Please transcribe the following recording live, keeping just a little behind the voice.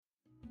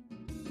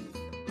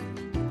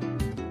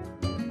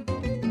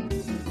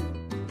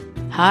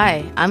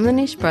Hi, I'm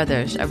Lenise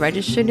Brothers, a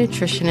registered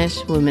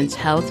nutritionist, women's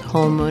health,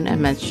 hormone,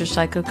 and menstrual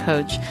cycle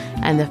coach,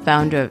 and the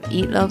founder of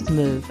Eat, Love,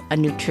 Move, a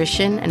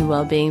nutrition and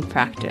well-being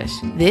practice.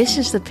 This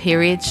is the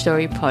Period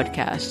Story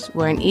Podcast,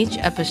 where in each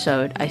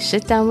episode, I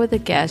sit down with a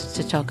guest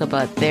to talk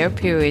about their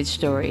period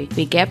story.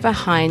 We get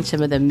behind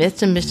some of the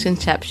myths and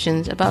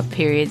misconceptions about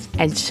periods,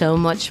 and so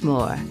much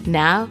more.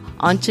 Now,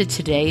 on to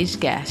today's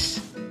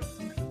guest.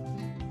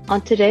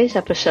 On today's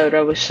episode,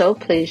 I was so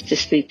pleased to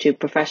speak to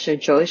Professor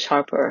Joyce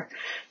Harper.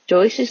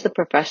 Joyce is the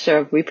Professor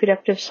of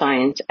Reproductive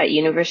Science at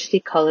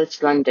University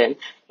College London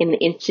in the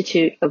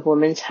Institute of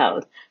Women's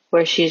Health,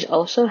 where she is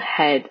also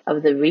head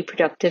of the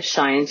Reproductive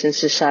Science and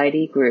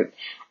Society Group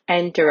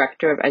and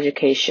Director of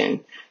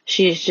Education.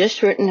 She has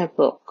just written a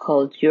book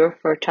called Your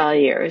Fertile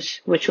Years,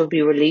 which will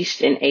be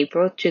released in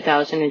April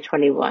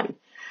 2021.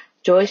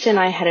 Joyce and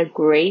I had a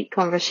great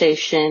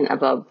conversation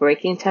about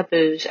breaking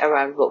taboos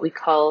around what we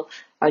call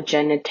our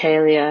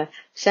genitalia,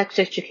 sex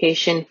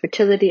education,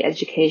 fertility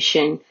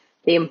education,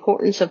 the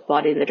importance of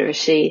body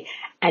literacy,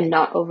 and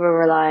not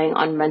over-relying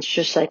on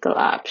menstrual cycle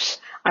apps.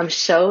 I'm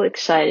so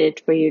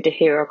excited for you to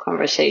hear our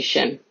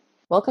conversation.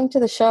 Welcome to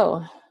the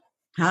show.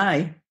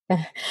 Hi.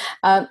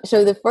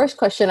 So the first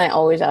question I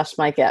always ask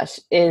my guests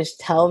is,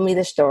 tell me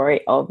the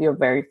story of your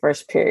very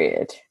first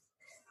period.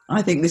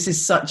 I think this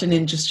is such an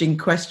interesting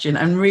question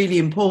and really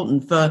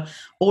important for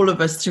all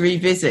of us to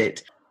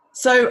revisit.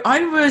 So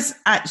I was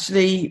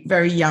actually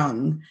very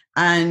young,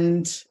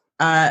 and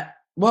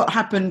what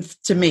happened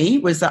to me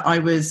was that I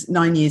was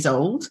 9 years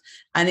old,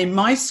 and in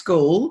my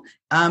school,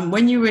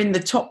 when you were in the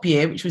top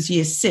year, which was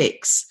year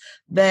 6,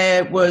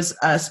 there was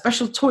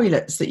special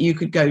toilets that you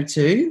could go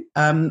to,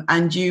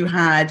 and you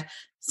had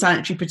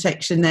sanitary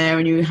protection there,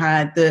 and you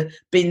had the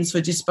bins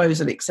for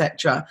disposal,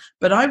 etc.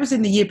 But I was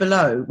in the year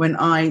below when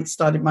I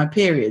started my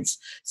periods.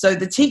 So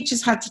the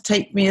teachers had to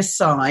take me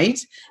aside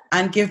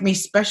and give me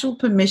special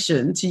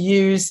permission to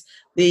use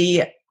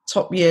the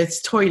top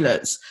year's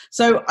toilets.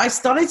 So I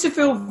started to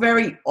feel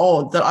very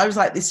odd that I was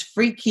like this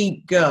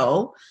freaky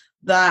girl,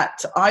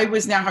 that I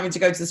was now having to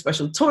go to the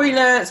special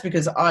toilets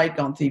because I'd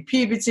gone through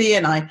puberty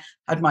and I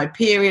had my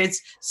periods.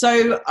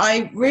 So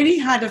I really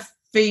had a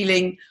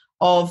feeling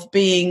of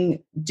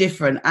being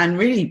different and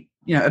really,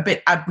 a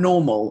bit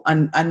abnormal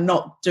and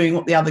not doing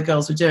what the other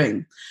girls were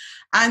doing.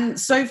 And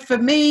so for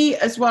me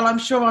as well, I'm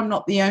sure I'm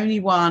not the only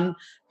one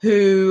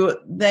who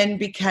then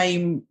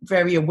became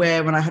very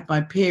aware when I had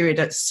my period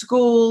at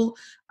school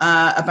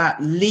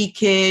about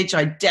leakage.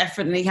 I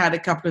definitely had a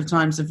couple of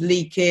times of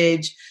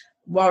leakage,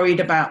 worried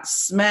about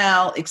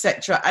smell,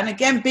 etc. And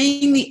again,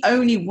 being the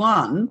only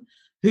one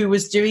who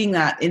was doing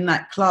that in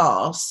that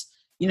class,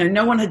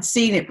 no one had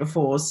seen it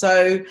before.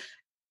 So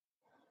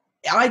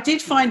I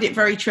did find it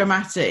very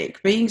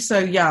traumatic being so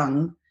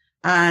young.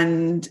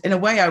 And in a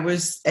way, I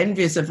was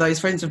envious of those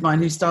friends of mine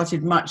who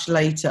started much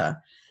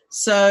later.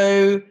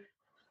 So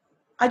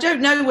I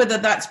don't know whether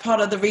that's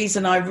part of the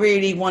reason I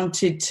really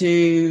wanted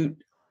to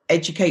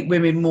educate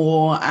women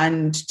more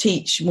and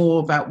teach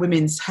more about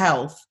women's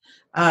health.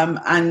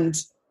 And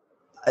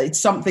it's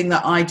something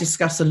that I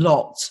discuss a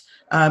lot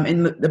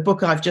in the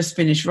book I've just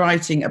finished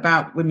writing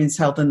about women's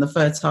health and the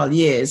fertile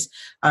years.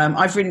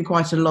 I've written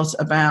quite a lot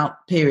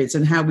about periods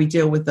and how we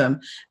deal with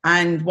them.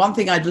 And one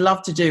thing I'd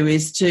love to do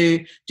is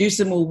to do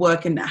some more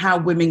work in how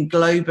women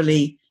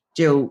globally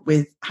deal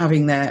with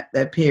having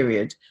their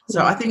period.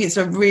 So I think it's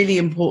a really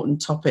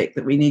important topic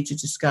that we need to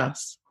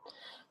discuss.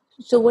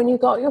 So when you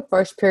got your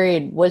first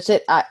period, was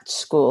it at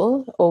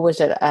school or was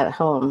it at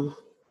home?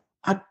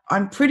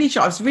 I'm pretty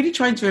sure, I was really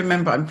trying to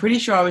remember, I'm pretty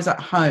sure I was at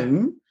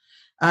home.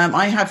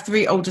 I have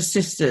 3 older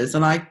sisters,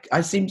 and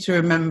I seem to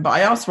remember,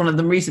 I asked one of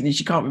them recently,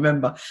 she can't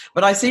remember,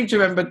 but I seem to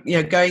remember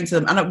going to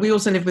them. And we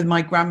also lived with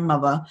my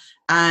grandmother,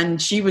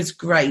 and she was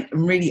great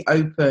and really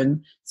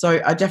open.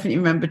 So I definitely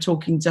remember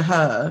talking to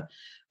her.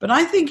 But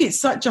I think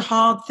it's such a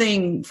hard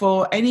thing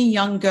for any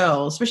young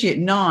girl, especially at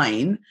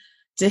 9,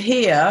 to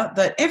hear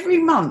that every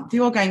month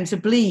you're going to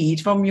bleed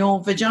from your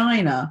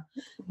vagina.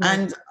 Mm-hmm.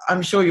 And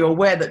I'm sure you're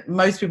aware that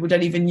most people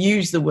don't even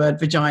use the word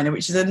vagina,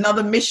 which is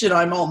another mission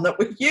I'm on, that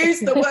we use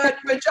the word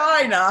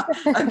vagina,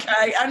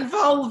 okay, and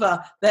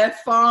vulva. They're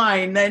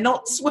fine. They're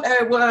not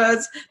swear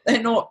words.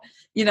 They're not,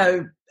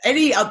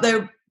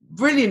 they're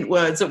brilliant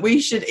words that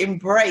we should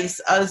embrace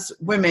as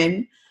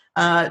women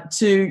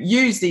to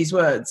use these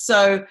words.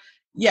 So,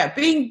 yeah,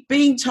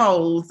 being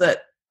told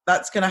that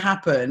that's going to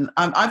happen.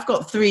 I've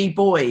got 3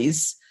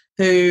 boys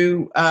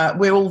who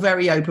we're all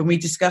very open. We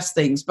discuss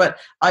things, but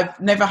I've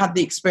never had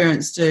the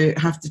experience to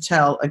have to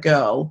tell a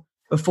girl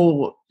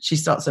before she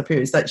starts her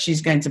periods that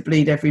she's going to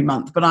bleed every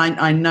month. But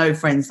I know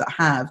friends that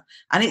have,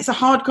 and it's a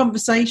hard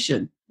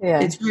conversation. Yeah.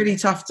 It's really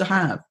tough to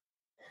have.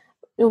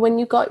 When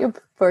you got your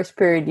first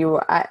period, you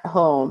were at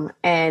home,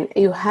 and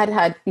you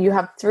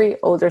have 3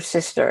 older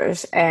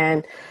sisters,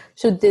 and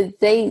so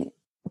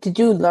did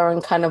you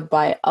learn kind of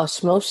by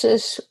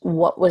osmosis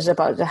what was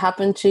about to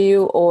happen to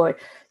you, or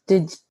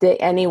did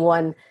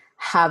anyone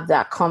have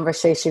that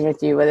conversation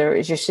with you, whether it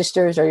was your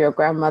sisters or your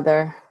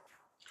grandmother?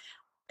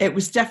 It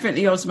was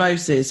definitely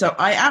osmosis. So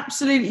I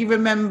absolutely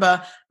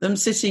remember them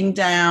sitting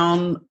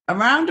down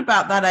around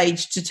about that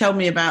age to tell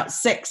me about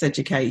sex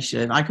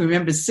education. I can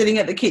remember sitting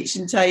at the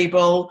kitchen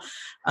table.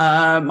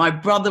 My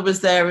brother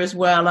was there as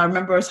well. I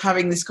remember us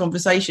having this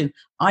conversation.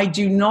 I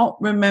do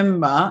not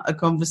remember a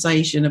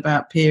conversation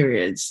about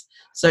periods.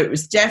 So it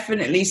was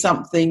definitely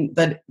something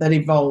that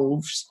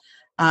evolved.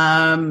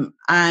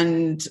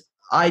 And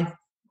I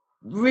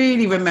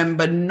really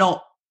remember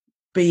not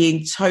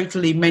being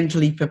totally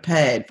mentally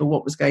prepared for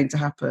what was going to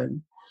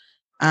happen,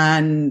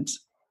 and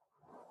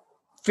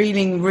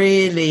feeling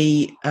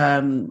really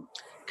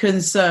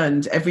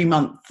concerned every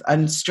month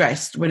and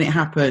stressed when it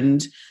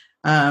happened.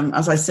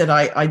 As I said,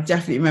 I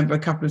definitely remember a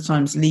couple of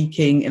times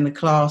leaking in the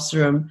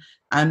classroom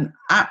and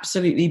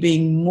absolutely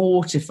being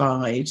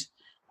mortified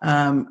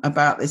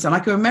about this. And I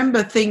can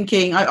remember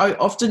thinking, I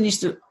often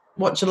used to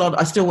watch a lot,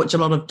 I still watch a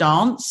lot of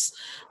dance,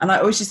 and I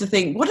always used to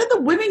think, what do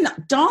the women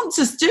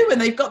dancers do when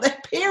they've got their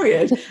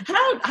period?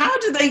 How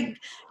do they,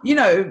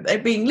 they're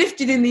being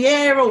lifted in the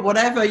air or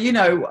whatever,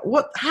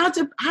 how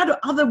do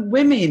other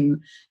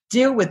women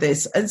deal with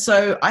this? And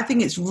so I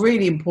think it's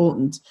really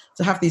important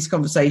to have these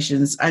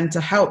conversations and to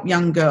help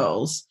young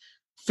girls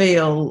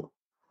feel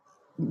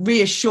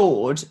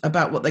reassured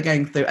about what they're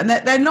going through, and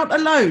that they're not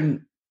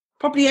alone.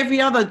 Probably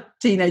every other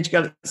teenage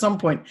girl at some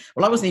point,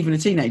 well, I wasn't even a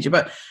teenager,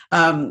 but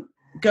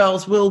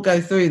girls will go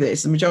through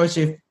this. The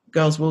majority of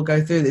girls will go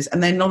through this,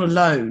 and they're not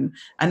alone,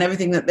 and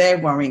everything that they're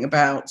worrying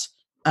about,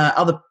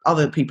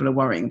 other people are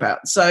worrying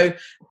about. So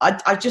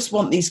I just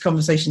want these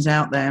conversations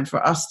out there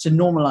for us to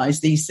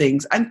normalize these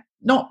things and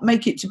not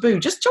make it taboo.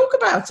 Just talk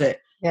about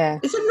it. Yeah.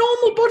 It's a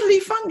normal bodily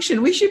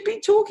function. We should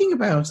be talking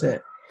about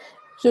it.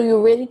 So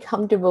you're really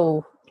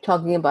comfortable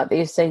talking about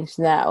these things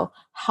now.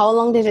 How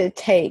long did it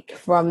take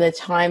from the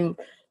time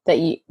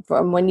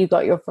from when you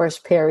got your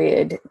first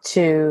period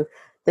to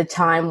the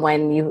time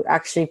when you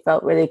actually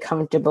felt really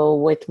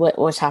comfortable with what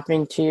was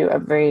happening to you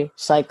every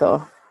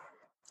cycle?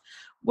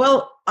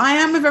 Well, I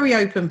am a very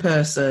open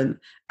person,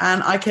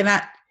 and I can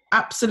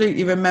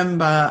absolutely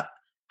remember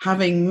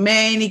having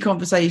many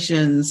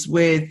conversations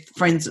with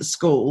friends at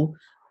school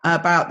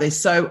about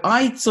this. So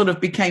I sort of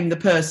became the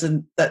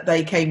person that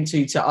they came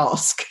to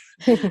ask.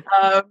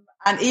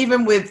 And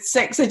even with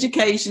sex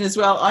education as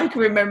well, I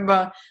can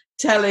remember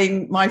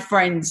telling my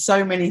friends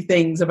so many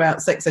things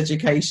about sex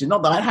education.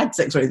 Not that I had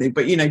sex or anything,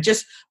 but,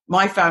 just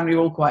my family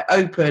were all quite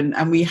open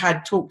and we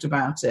had talked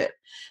about it.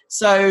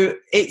 So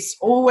it's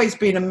always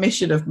been a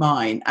mission of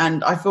mine.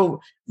 And I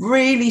feel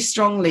really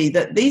strongly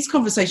that these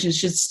conversations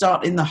should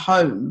start in the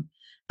home,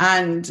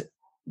 and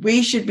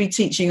we should be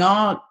teaching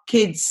our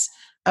kids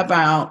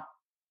about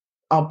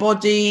our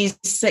bodies,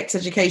 sex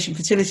education,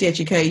 fertility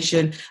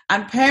education,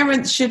 and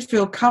parents should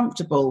feel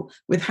comfortable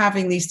with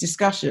having these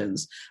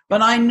discussions.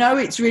 But I know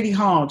it's really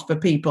hard for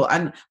people.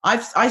 And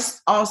I've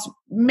asked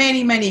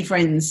many, many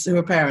friends who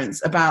are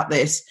parents about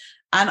this.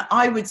 And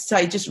I would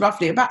say just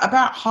roughly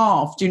about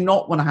half do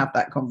not want to have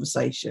that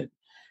conversation.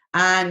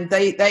 And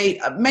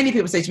many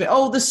people say to me,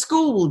 oh, the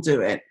school will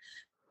do it.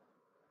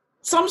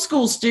 Some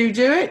schools do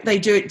it. They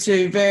do it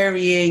to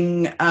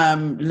varying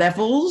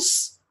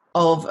levels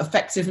of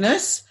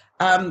effectiveness.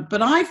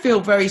 But I feel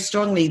very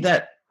strongly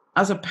that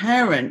as a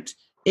parent,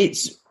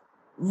 it's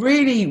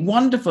really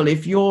wonderful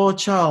if your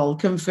child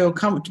can feel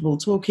comfortable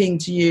talking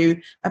to you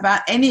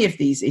about any of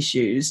these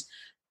issues,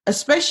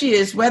 especially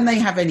as when they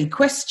have any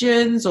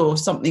questions or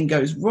something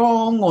goes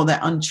wrong or they're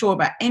unsure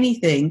about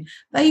anything,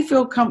 they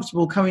feel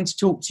comfortable coming to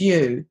talk to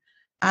you.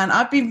 And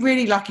I've been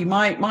really lucky.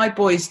 My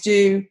boys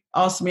do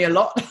ask me a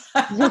lot.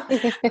 And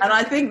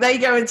I think they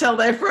go and tell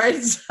their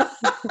friends.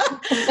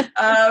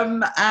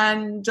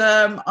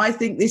 I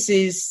think this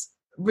is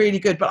really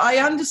good. But I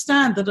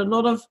understand that a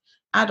lot of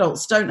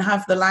adults don't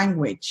have the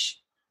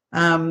language.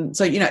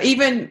 So,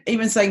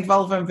 even saying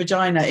vulva and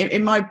vagina,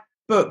 in my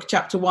book,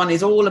 chapter 1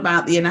 is all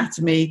about the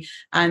anatomy.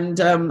 And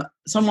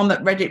someone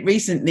that read it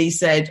recently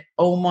said,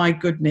 oh, my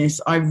goodness,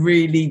 I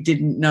really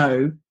didn't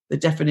know the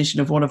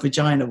definition of what a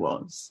vagina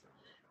was.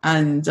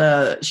 And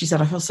she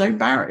said, I feel so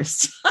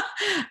embarrassed.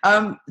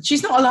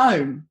 She's not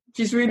alone.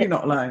 She's really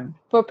not alone.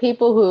 For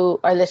people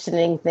who are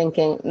listening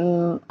thinking,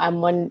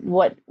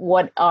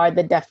 what are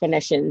the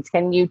definitions?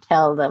 Can you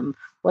tell them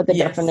what the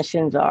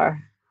definitions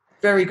are?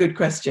 Very good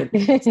question.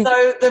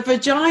 So the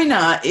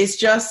vagina is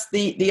just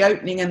the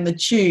opening and the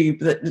tube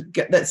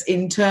that's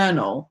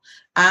internal.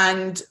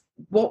 And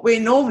what we're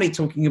normally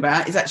talking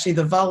about is actually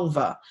the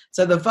vulva.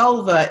 So the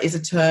vulva is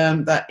a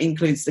term that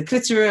includes the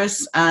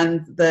clitoris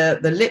and the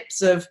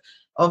lips of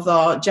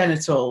our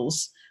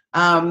genitals.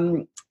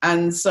 And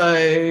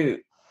so,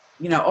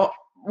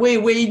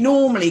 we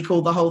normally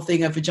call the whole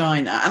thing a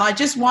vagina. And I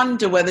just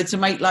wonder whether, to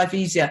make life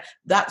easier,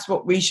 that's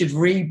what we should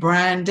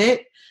rebrand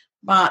it.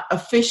 But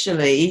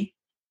officially,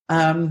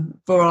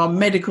 for our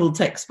medical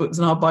textbooks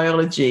and our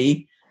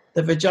biology,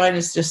 the vagina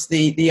is just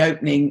the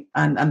opening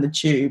and the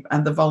tube,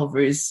 and the vulva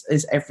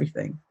is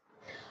everything.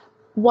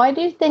 Why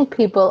do you think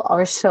people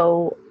are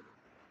so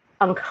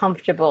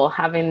uncomfortable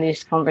having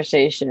these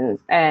conversations?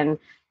 And,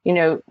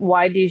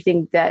 why do you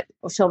think that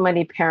so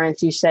many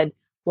parents, you said,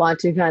 want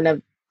to kind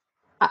of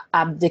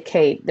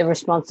abdicate the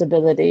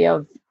responsibility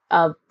of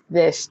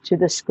this to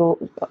the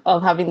school,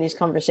 of having these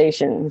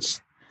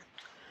conversations?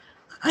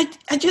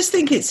 I just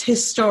think it's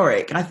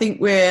historic. I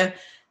think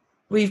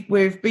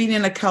we've been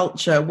in a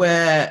culture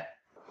where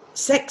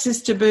sex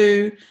is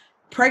taboo,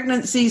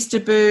 pregnancy is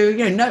taboo.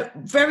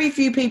 Very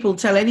few people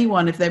tell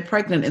anyone if they're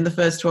pregnant in the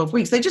first 12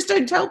 weeks. They just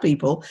don't tell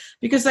people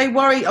because they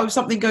worry,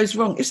 something goes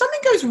wrong. If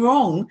something goes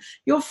wrong,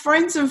 your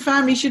friends and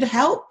family should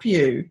help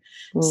you.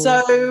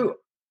 So,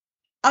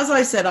 as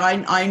I said,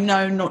 I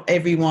know not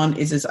everyone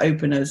is as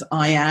open as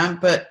I am,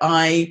 but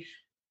I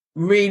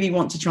really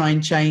want to try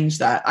and change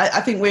that.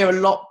 I think we're a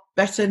lot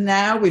better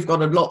now. We've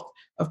got a lot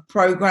of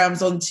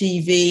programs on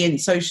TV and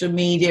social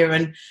media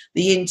and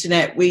the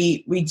internet.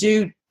 We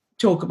do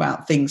talk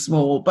about things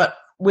more, but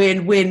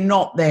we're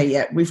not there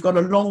yet. We've got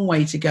a long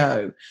way to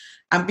go.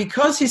 And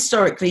because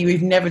historically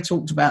we've never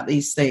talked about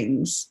these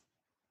things,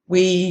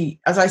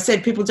 as I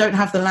said, people don't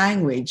have the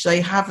language.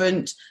 They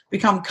haven't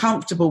become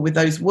comfortable with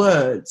those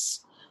words.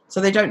 So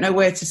they don't know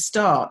where to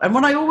start. And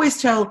what I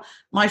always tell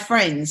my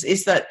friends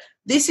is that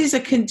this is a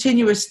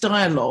continuous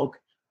dialogue.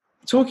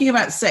 Talking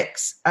about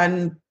sex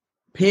and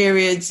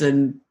periods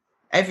and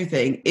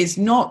everything is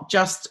not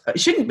just, it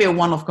shouldn't be a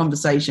one-off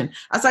conversation.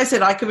 As I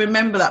said, I can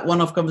remember that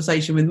one-off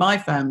conversation with my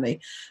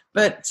family,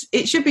 but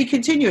it should be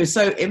continuous.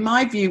 So in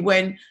my view,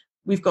 when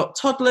we've got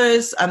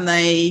toddlers and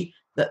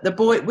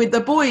with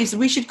the boys,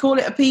 we should call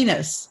it a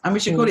penis and we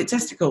should call it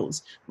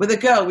testicles. With a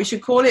girl, we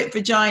should call it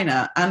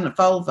vagina and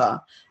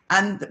vulva.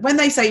 And when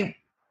they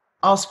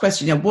ask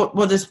questions,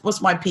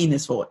 what's my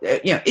penis for?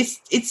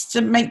 It's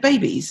to make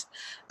babies.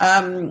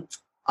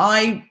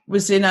 I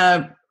was in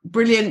a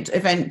brilliant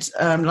event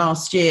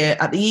last year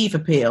at the Eve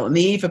Appeal, and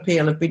the Eve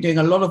Appeal have been doing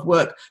a lot of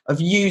work of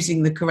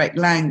using the correct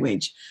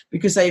language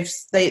because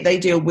they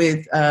deal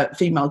with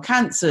female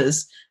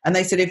cancers, and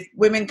they said if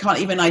women can't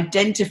even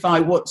identify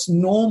what's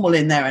normal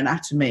in their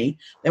anatomy,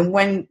 then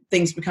when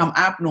things become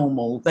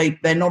abnormal,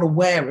 they're not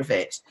aware of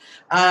it.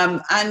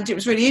 And it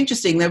was really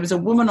interesting. There was a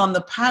woman on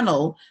the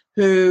panel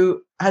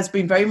who has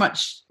been very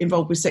much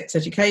involved with sex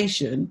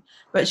education,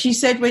 but she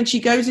said when she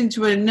goes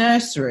into a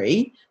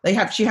nursery,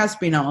 she has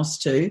been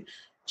asked to,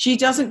 she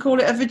doesn't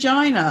call it a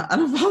vagina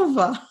and a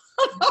vulva.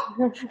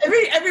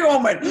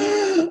 Everyone went, we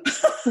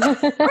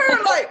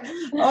were like,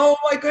 oh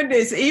my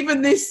goodness,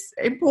 even this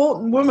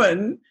important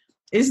woman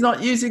is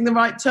not using the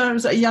right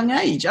terms at a young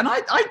age. And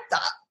I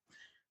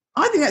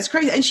think that's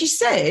crazy. And she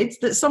said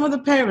that some of the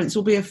parents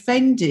will be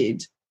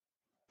offended.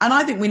 And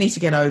I think we need to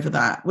get over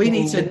that. We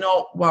need to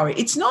not worry.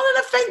 It's not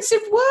an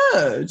offensive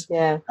word.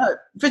 Yeah.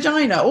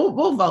 Vagina or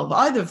vulva,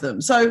 either of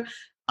them. So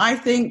I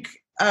think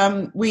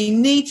we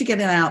need to get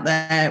it out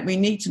there. We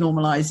need to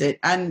normalize it.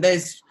 And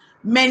there's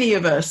many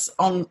of us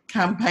on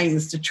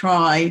campaigns to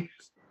try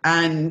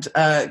and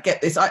get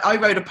this. I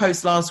wrote a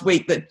post last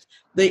week that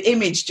the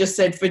image just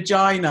said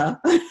vagina.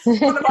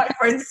 One of my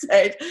friends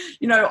said,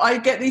 I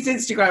get these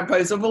Instagram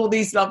posts of all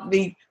these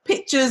lovely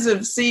pictures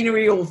of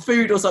scenery or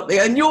food or something,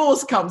 and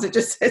yours comes, it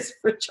just says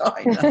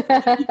vagina.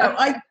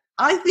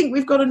 I think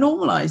we've got to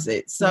normalize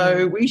it.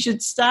 So we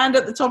should stand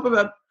at the top of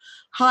a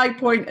high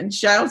point and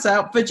shout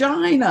out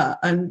vagina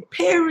and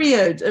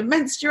period and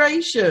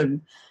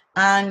menstruation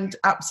and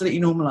absolutely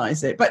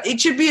normalize it. But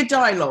it should be a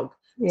dialogue.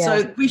 Yeah.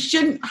 So we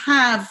shouldn't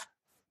have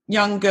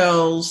young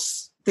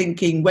girls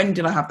thinking, when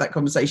did I have that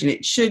conversation?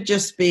 It should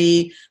just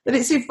be that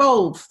it's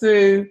evolved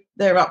through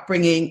their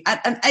upbringing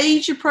and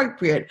age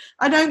appropriate.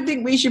 I don't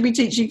think we should be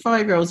teaching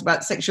 5-year-olds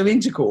about sexual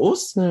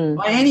intercourse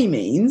by any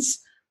means,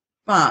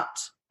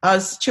 but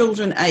as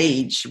children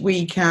age,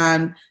 we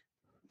can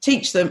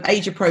teach them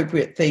age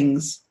appropriate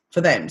things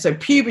for them. So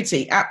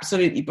puberty,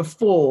 absolutely,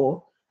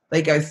 before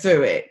they go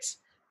through it.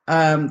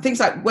 Things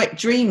like wet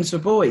dreams for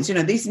boys,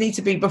 these need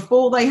to be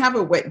before they have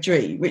a wet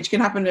dream, which can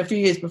happen a few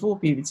years before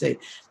puberty.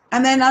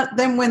 And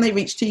then when they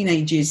reach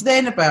teenagers,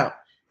 then about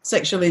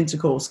sexual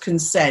intercourse,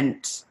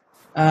 consent,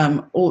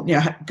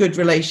 good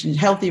relations,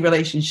 healthy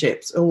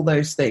relationships, all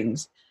those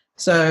things.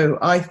 So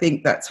I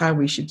think that's how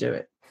we should do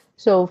it.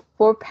 So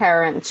for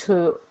parents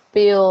who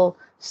feel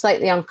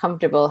slightly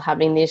uncomfortable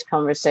having these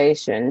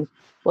conversations,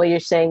 what you're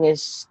saying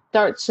is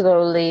start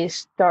slowly,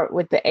 start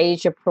with the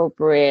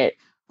age-appropriate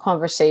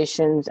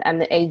conversations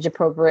and the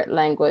age-appropriate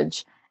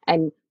language,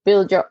 and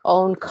build your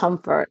own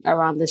comfort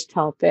around this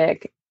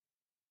topic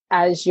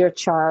as your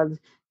child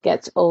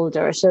gets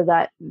older, so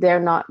that they're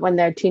not, when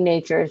they're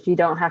teenagers, you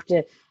don't have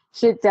to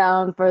sit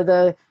down for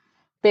the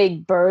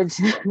big birds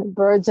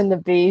and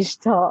the bees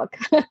talk.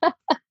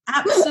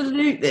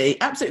 Absolutely.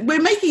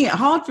 We're making it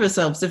hard for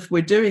ourselves if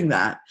we're doing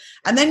that.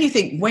 And then you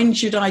think, when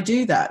should I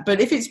do that? But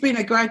if it's been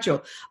a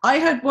gradual, I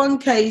had one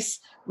case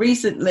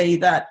recently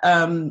that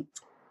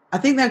I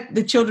think that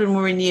the children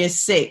were in year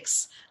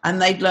 6 and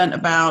they'd learnt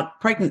about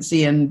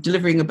pregnancy and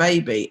delivering a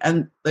baby.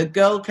 And the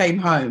girl came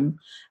home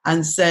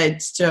and said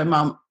to her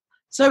mum,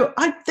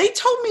 they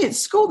told me at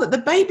school that the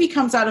baby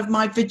comes out of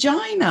my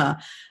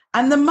vagina.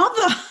 And the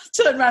mother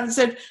turned around and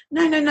said,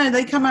 no,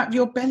 they come out of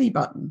your belly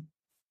button.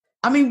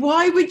 I mean,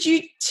 why would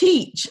you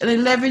teach an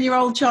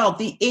 11-year-old child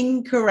the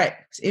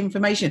incorrect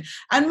information?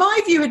 And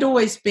my view had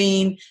always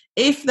been,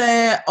 if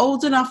they're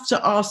old enough to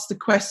ask the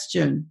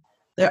question,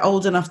 they're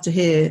old enough to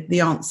hear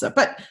the answer.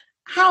 But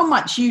how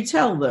much you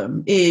tell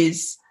them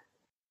is,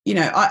 you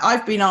know,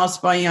 I've been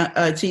asked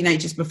by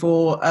teenagers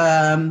before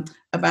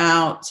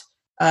about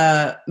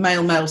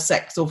male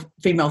sex or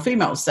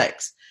female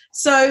sex.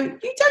 So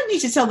you don't need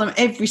to tell them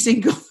every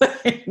single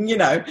thing, you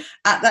know,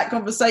 at that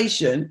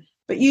conversation.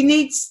 But you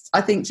need, I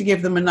think, to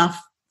give them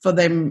enough for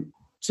them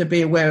to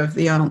be aware of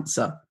the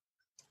answer.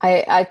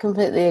 I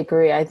completely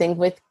agree. I think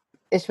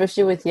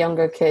especially with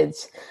younger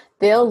kids,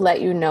 they'll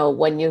let you know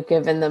when you've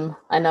given them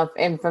enough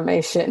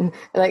information.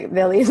 Like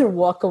they'll either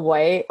walk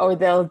away or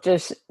they'll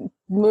just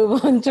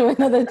move on to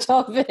another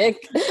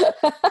topic.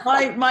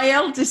 my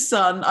eldest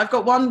son, I've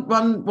got one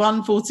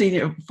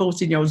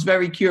 14-year-old who's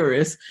very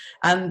curious,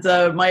 and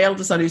my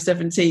eldest son who's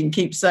 17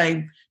 keeps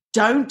saying,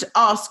 don't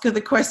ask her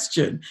the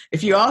question.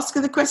 If you ask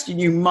her the question,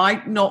 you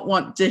might not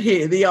want to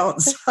hear the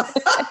answer.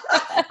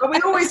 But we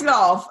always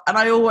laugh, and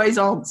I always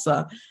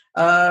answer.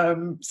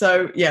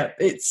 So yeah,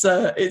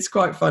 it's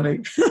quite funny.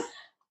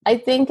 I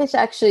think it's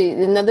actually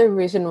another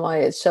reason why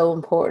it's so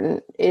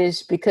important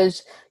is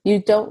because you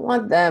don't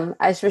want them,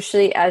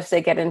 especially as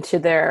they get into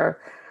their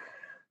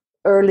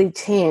early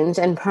teens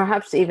and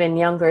perhaps even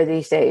younger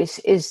these days,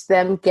 is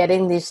them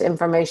getting this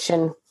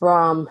information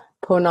from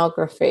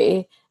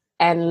pornography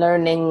and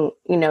learning,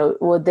 you know,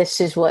 well, this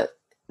is what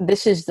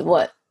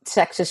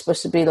sex is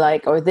supposed to be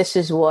like, or this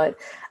is what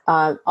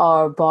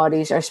our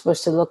bodies are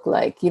supposed to look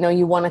like. You know,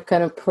 you want to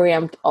kind of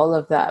preempt all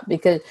of that,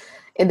 because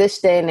in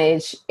this day and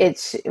age,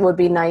 it would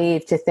be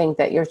naive to think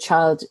that your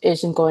child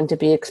isn't going to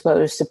be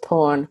exposed to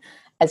porn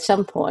at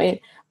some point.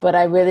 But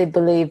I really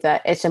believe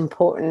that it's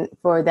important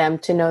for them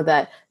to know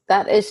that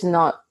that is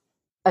not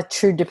a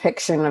true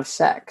depiction of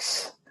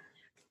sex.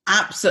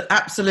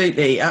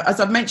 Absolutely. As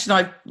I've mentioned,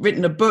 I've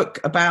written a book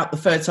about the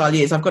fertile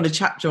years. I've got a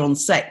chapter on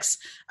sex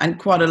and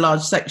quite a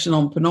large section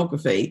on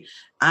pornography.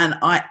 And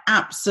I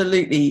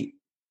absolutely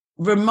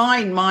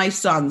remind my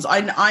sons,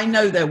 I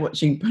know they're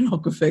watching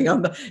pornography.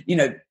 You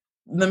know,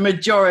 the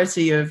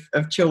majority of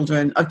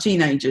children, of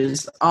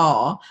teenagers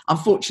are,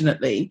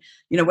 unfortunately.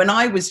 You know, when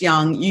I was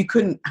young, you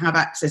couldn't have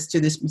access to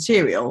this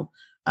material.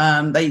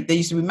 They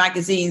used to be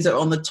magazines that were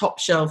on the top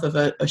shelf of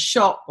a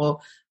shop, or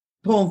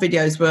porn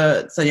videos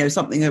were, so, you know,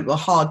 something that were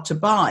hard to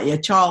buy. A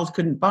child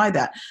couldn't buy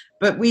that.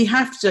 But we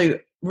have to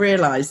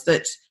realise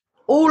that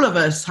all of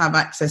us have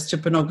access to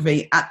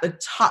pornography at the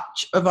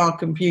touch of our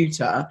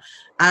computer.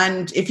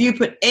 And if you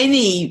put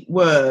any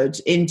word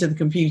into the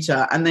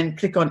computer and then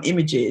click on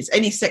images,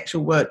 any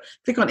sexual word,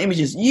 click on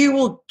images, you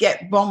will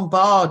get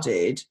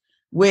bombarded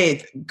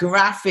with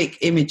graphic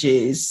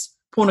images,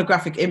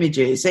 pornographic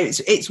images.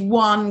 It's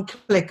one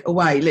click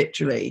away,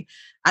 literally.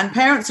 And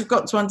parents have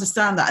got to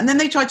understand that. And then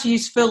they try to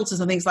use filters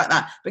and things like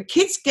that. But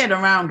kids get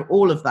around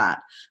all of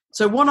that.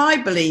 So what I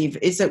believe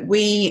is that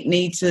we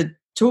need to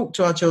talk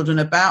to our children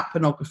about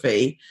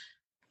pornography,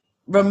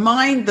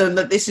 remind them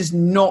that this is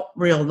not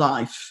real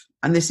life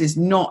and this is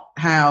not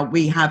how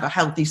we have a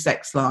healthy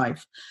sex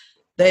life.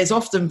 There's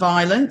often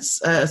violence,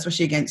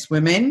 especially against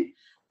women.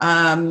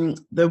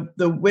 The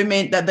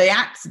women, that the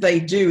act they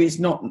do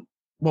is not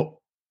what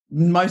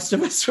most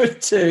of us would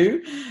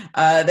do.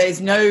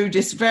 There's no I don't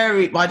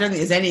think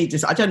there's any,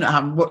 I don't know, I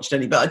haven't watched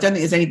any, but I don't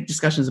think there's any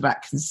discussions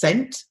about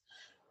consent.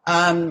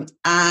 And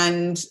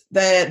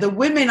the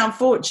women,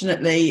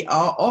 unfortunately,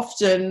 are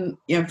often,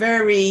 you know,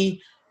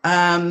 very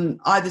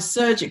either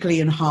surgically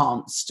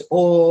enhanced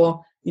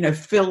or, you know,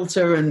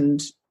 filter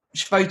and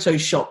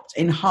photoshopped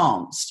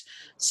enhanced.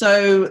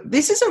 So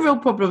this is a real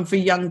problem for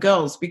young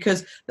girls,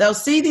 because they'll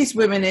see these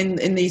women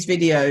in these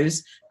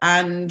videos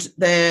and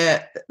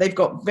they've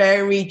got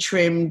very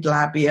trimmed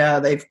labia,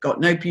 they've got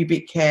no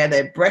pubic hair,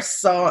 their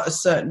breasts are a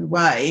certain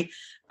way.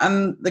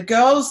 And the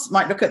girls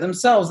might look at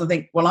themselves and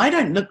think, well, I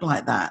don't look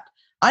like that.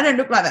 I don't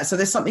look like that. So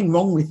there's something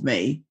wrong with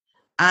me.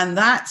 And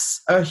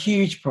that's a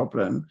huge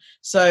problem.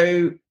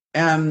 So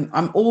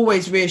I'm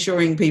always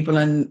reassuring people,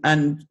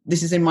 and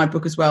this is in my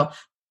book as well,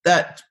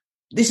 that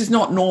this is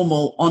not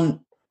normal on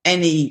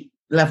any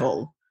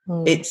level.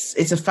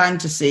 It's a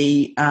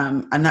fantasy,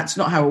 and that's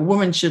not how a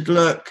woman should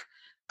look,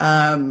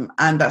 and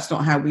that's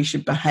not how we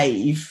should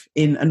behave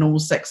in a normal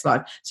sex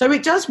life. So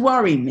it does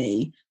worry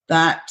me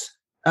that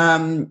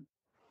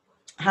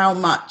how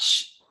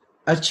much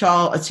a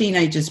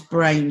teenager's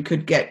brain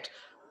could get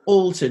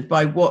altered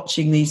by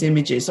watching these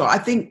images. So I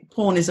think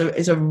porn is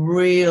a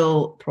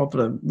real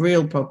problem.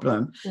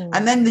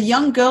 And then the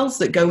young girls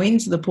that go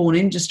into the porn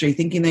industry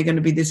thinking they're going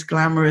to be this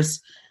glamorous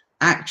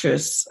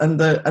actress, and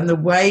the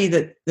way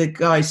that the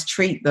guys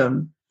treat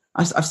them.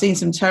 I've seen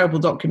some terrible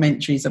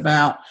documentaries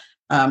about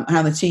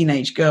how the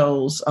teenage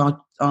girls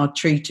are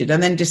treated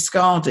and then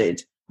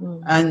discarded.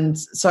 And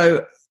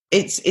so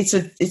it's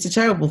a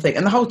terrible thing.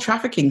 And the whole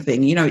trafficking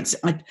thing, you know,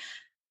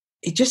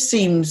 it just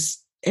seems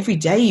every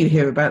day you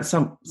hear about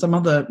some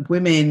other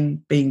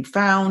women being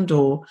found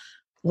or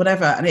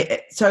whatever. And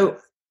so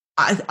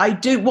I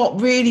do, what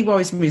really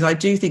worries me is I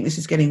do think this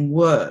is getting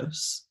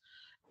worse.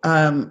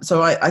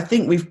 So I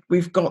think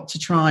we've got to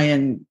try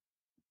and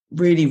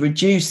really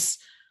reduce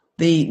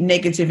the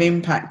negative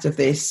impact of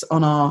this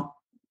on our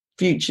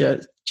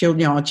future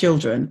children, our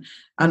children.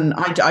 And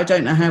I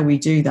don't know how we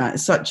do that.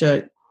 It's such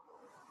a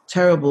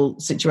terrible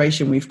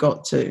situation we've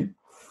got to.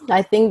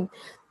 I think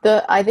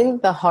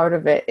the heart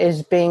of it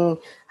is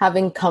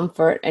having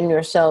comfort in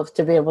yourself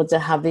to be able to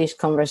have these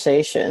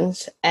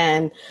conversations.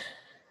 And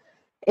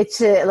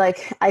it's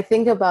like, I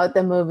think about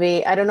the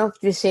movie, I don't know if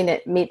you've seen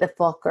it, Meet the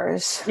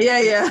Fockers.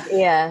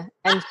 Yeah.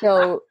 And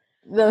so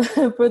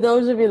for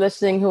those of you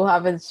listening who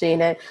haven't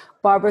seen it,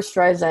 Barbara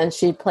Streisand,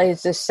 she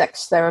plays this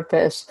sex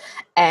therapist,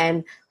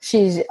 and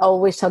she's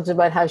always talks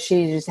about how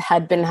she's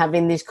had been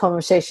having these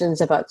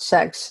conversations about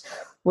sex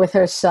with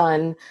her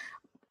son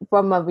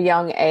from a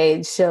young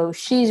age. So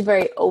she's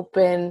very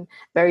open,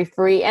 very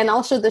free. And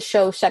also the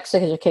show Sex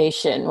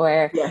Education,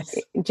 where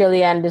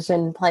Gillian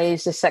Anderson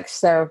plays the sex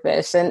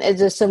therapist, and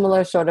it's a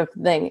similar sort of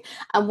thing.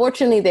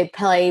 Unfortunately, they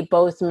play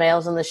both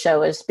males on the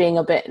show as being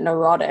a bit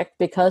neurotic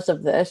because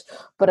of this.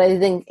 But I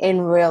think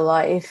in real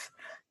life,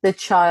 the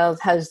child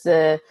has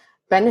the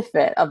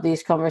benefit of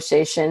these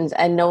conversations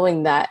and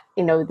knowing that,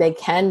 they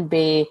can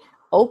be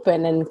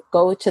open and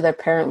go to their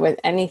parent with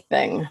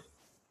anything.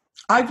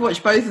 I've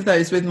watched both of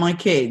those with my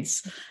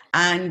kids,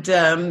 and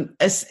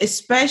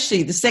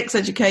especially the Sex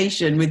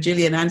Education with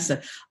Gillian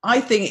Anderson. I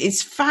think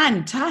it's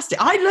fantastic.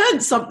 I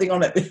learned something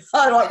on it.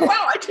 I'm like,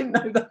 wow, I didn't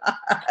know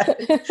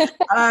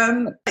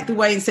that. Like the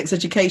way in Sex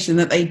Education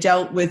that they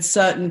dealt with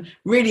certain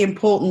really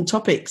important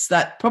topics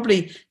that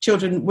probably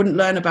children wouldn't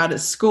learn about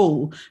at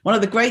school. One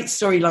of the great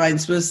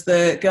storylines was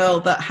the girl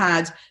that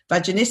had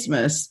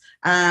vaginismus,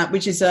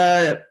 which is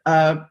a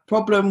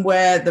problem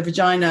where the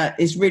vagina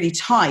is really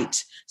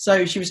tight.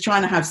 So she was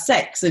trying to have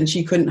sex and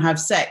she couldn't have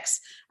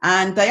sex.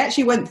 And they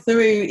actually went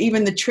through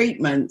even the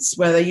treatments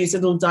where they used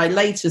little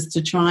dilators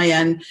to try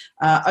and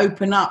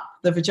open up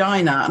the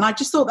vagina. And I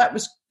just thought that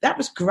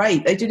was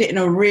great. They did it in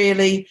a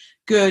really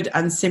good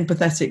and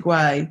sympathetic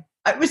way.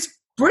 It was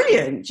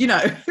brilliant.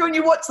 When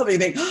you watch something, you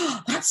think,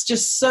 oh, that's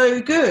just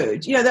so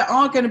good. There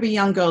are going to be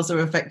young girls that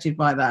are affected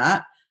by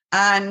that.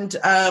 And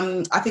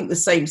I think the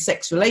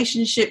same-sex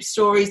relationship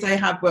stories they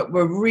had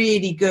were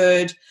really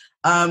good.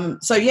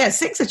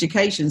 Sex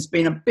Education's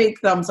been a big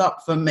thumbs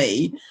up for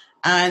me.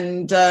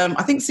 And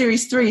I think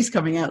series 3 is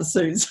coming out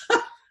soon.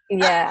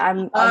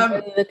 Yeah, I'm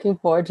really looking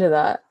forward to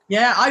that.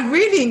 Yeah, I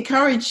really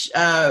encourage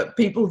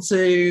people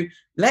to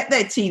let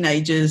their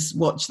teenagers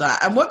watch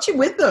that and watch it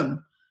with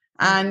them.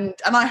 And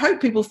I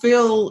hope people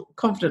feel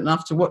confident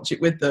enough to watch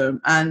it with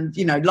them and,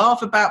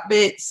 laugh about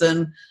bits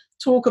and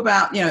talk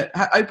about,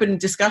 open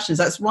discussions.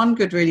 That's one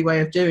good really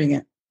way of doing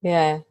it.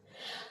 Yeah.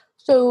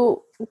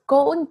 So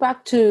going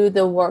back to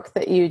the work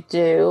that you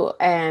do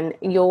and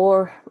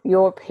your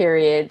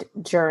period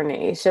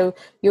journey. So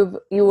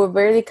you were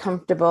very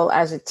comfortable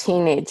as a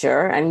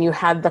teenager and you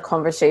had the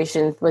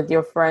conversations with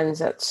your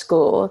friends at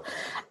school.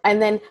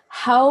 And then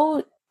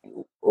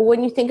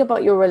when you think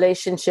about your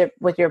relationship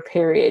with your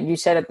period, you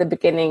said at the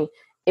beginning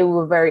it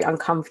was very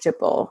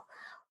uncomfortable.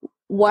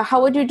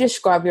 How would you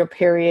describe your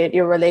period,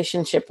 your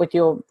relationship with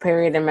your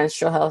period and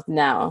menstrual health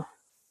now?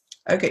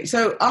 Okay,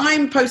 so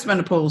I'm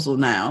postmenopausal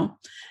now,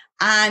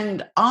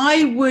 and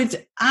I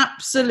would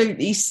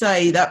absolutely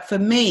say that for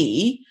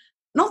me,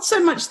 not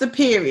so much the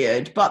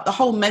period, but the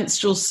whole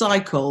menstrual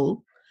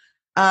cycle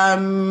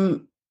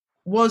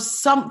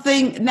was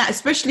something, now,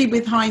 especially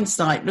with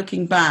hindsight,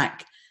 looking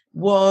back,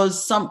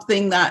 was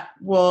something that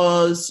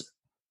was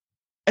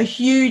a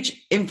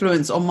huge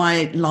influence on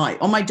my life,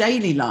 on my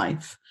daily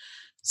life.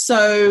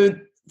 So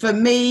for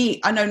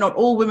me, I know not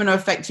all women are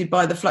affected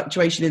by the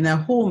fluctuation in their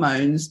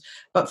hormones,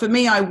 but for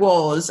me, I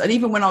was. And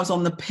even when I was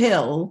on the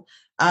pill,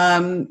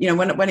 when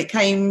it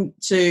came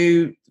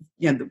to,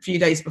 the few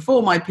days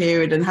before my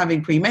period and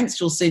having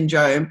premenstrual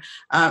syndrome,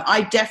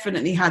 I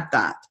definitely had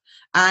that.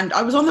 And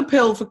I was on the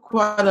pill for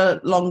quite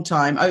a long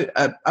time,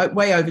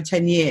 way over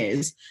 10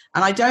 years.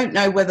 And I don't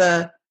know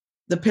whether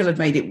the pill had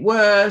made it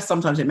worse.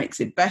 Sometimes it makes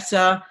it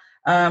better.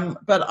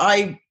 But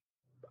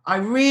I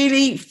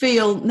really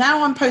feel,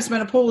 now I'm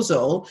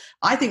postmenopausal,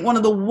 I think one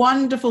of the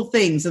wonderful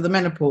things of the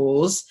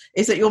menopause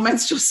is that your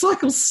menstrual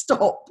cycles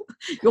stop,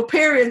 your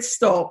periods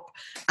stop.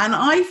 And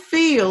I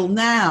feel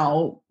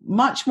now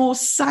much more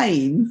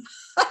sane.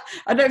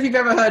 I don't know if you've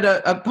ever heard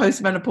a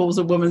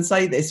postmenopausal woman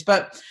say this,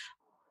 but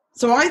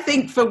so I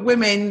think for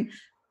women,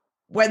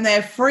 when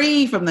they're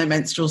free from their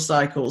menstrual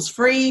cycles,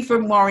 free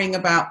from worrying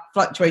about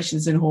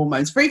fluctuations in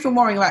hormones, free from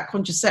worrying about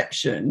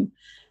contraception,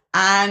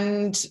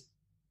 and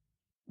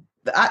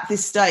at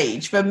this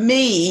stage, for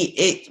me,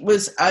 it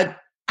was an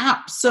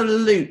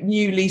absolute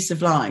new lease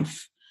of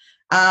life.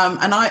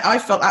 And I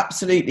felt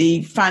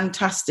absolutely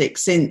fantastic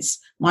since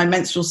my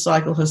menstrual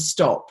cycle has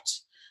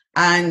stopped.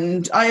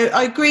 And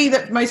I agree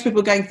that most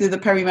people going through the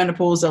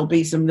perimenopause, there'll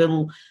be some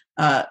little,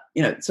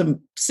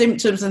 some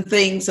symptoms and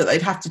things that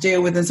they'd have to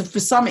deal with. And so for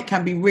some, it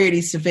can be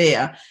really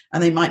severe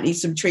and they might need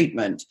some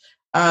treatment.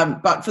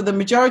 But for the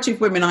majority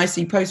of women I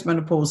see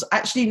postmenopause,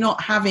 actually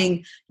not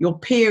having your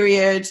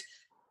period,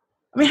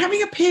 I mean,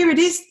 having a period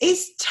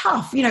is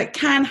tough. You know, it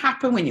can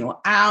happen when you're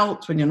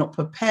out, when you're not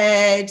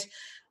prepared.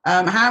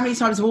 How many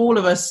times have all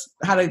of us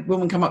had a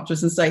woman come up to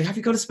us and say, have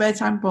you got a spare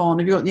tampon?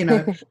 Have you got, you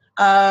know,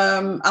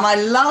 and I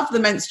love the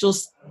menstrual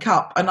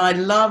cup, and I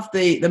love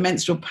the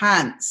menstrual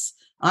pants.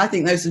 I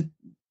think those are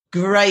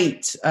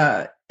great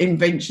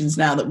inventions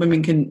now that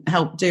women can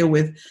help deal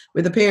with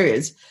the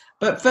periods.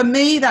 But for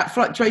me, that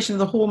fluctuation of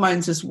the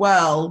hormones as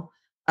well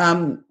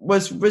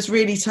was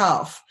really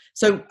tough.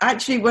 So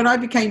actually, when I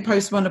became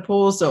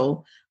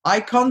postmenopausal,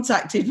 I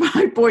contacted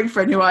my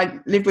boyfriend, who I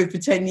lived with for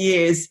 10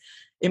 years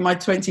in my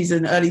 20s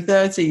and early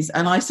 30s.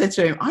 And I said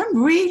to him,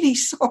 I'm really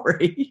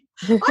sorry.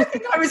 I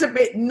think I was a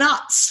bit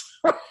nuts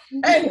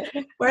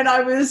when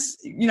I was,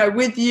 you know,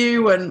 with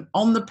you and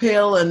on the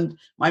pill and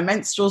my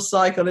menstrual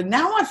cycle. And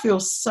now I feel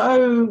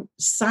so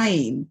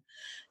sane.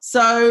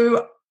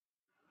 So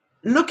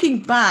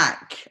looking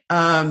back,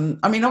 I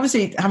mean,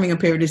 obviously having a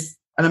period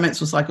and a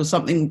menstrual cycle is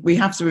something we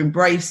have to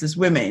embrace as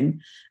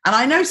women. And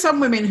I know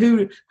some women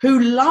who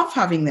love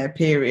having their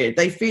period.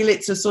 They feel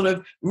it's a sort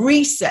of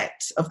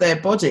reset of their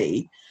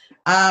body.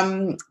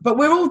 But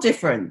we're all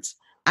different.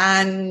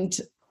 And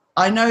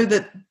I know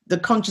that the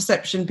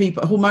contraception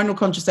hormonal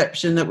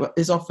contraception that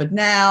is offered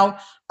now,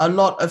 a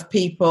lot of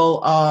people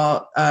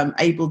are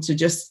able to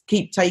just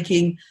keep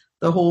taking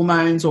the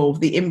hormones or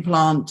the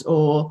implant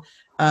or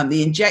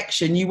the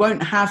injection. You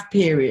won't have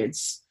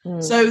periods.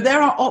 So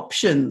there are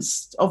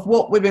options of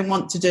what women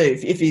want to do.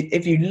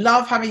 If you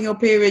love having your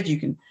period, you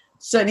can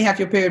certainly have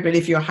your period. But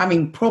if you're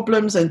having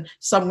problems, and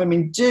some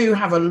women do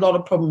have a lot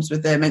of problems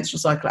with their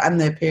menstrual cycle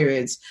and their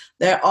periods,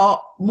 there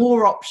are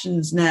more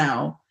options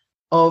now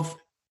of,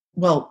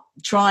 well,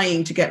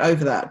 trying to get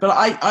over that. But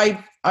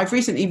I've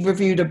recently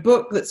reviewed a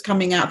book that's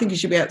coming out, I think it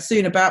should be out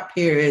soon, about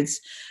periods.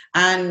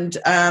 And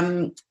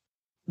the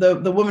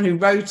woman who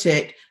wrote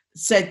it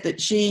said that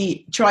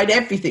she tried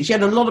everything. She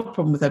had a lot of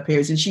problem with her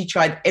periods, and she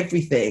tried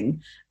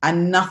everything,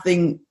 and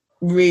nothing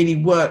really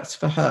worked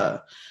for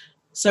her.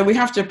 So we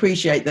have to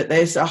appreciate that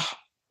there's a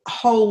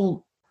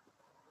whole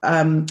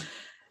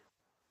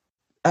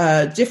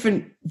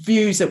different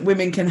views that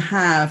women can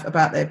have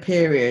about their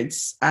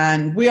periods,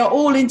 and we are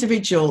all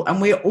individual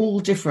and we are all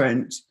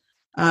different.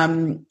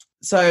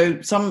 So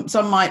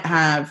some might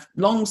have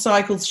long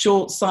cycles,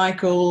 short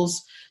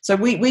cycles. So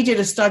we did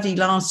a study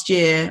last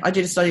year. I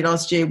did a study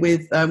last year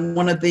with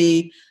one of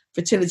the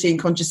fertility and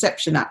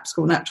contraception apps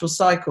called Natural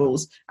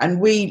Cycles. And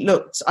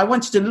I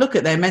wanted to look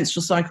at their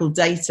menstrual cycle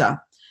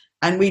data.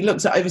 And we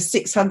looked at over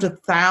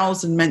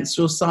 600,000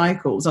 menstrual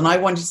cycles. And I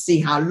wanted to see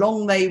how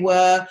long they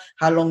were,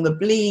 how long the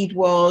bleed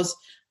was,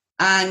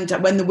 and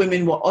when the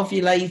women were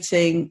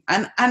ovulating.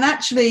 And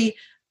actually,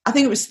 I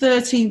think it was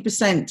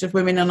 13% of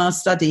women in our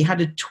study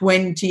had a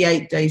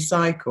 28-day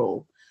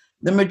cycle.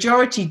 The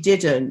majority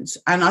didn't.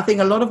 And I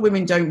think a lot of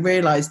women don't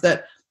realize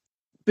that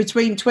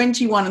between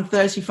 21 and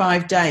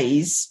 35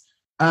 days,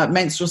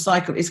 menstrual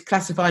cycle is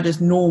classified as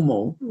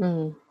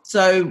normal.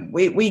 So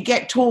we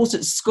get taught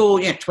at school,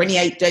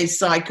 28-day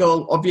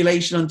cycle,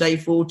 ovulation on day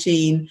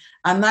 14.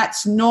 And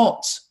that's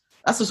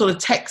a sort of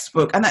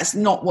textbook. And that's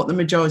not what the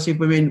majority of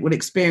women will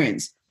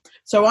experience.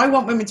 So I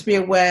want women to be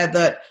aware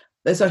that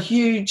there's a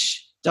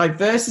huge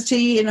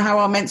diversity in how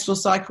our menstrual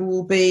cycle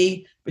will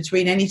be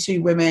between any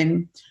two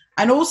women.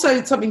 And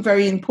also something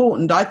very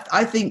important,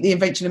 I think the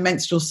invention of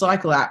menstrual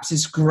cycle apps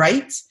is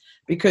great,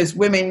 because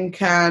women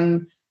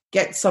can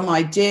get some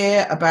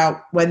idea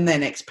about when their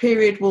next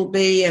period will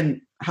be and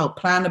help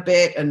plan a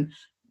bit, and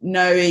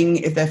knowing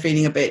if they're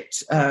feeling a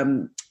bit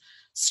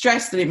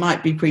stressed that it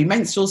might be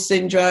premenstrual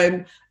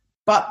syndrome.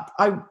 But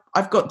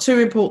I've got two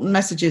important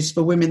messages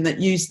for women that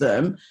use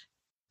them.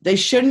 They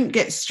shouldn't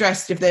get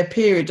stressed if their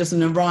period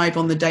doesn't arrive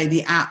on the day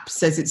the app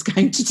says it's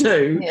going to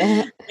do,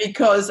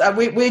 because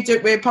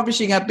we're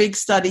publishing a big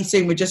study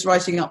soon. We're just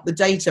writing up the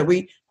data.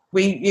 We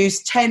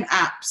used 10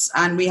 apps,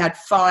 and we had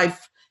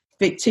 5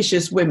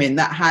 fictitious women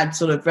that had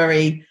sort of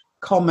very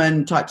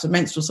common types of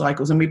menstrual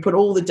cycles, and we put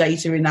all the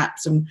data in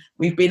apps, and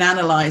we've been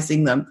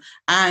analysing them.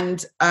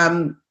 And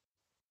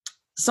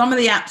some of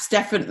the apps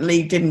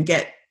definitely didn't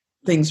get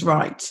things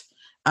right.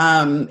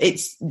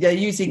 They're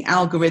using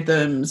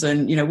algorithms,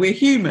 and we're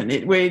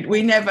human.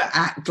 We never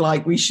act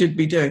like we should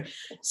be doing.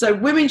 So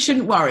women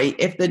shouldn't worry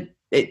if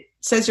it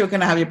says you're going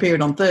to have your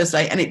period on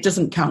Thursday and it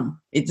doesn't come.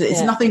 It's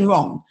nothing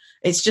wrong.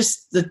 It's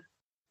just a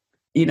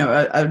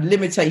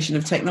limitation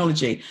of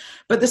technology.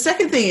 But the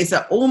second thing is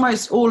that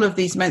almost all of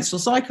these menstrual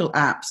cycle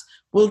apps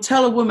will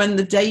tell a woman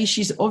the day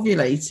she's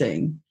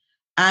ovulating.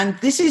 And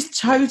this is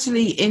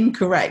totally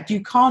incorrect.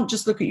 You can't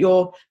just look at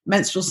your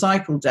menstrual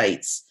cycle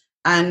dates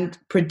and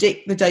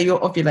predict the day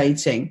you're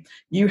ovulating.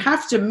 You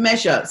have to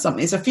measure something.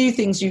 There's a few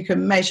things you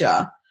can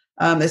measure.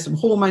 There's some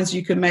hormones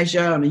you can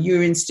measure on a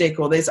urine stick,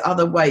 or there's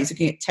other ways,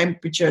 looking at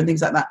temperature and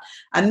things like that.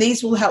 And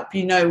these will help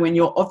you know when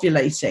you're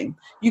ovulating.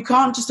 You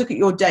can't just look at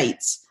your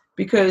dates,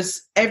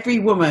 because every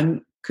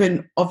woman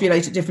can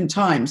ovulate at different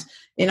times.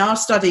 In our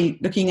study,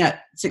 looking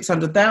at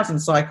 600,000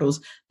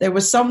 cycles, there were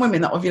some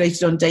women that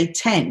ovulated on day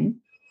 10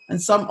 and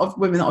some of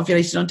women that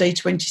ovulated on day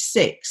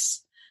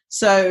 26.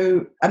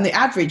 So, and the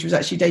average was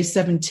actually day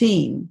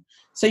 17.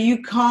 So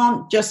you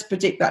can't just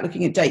predict that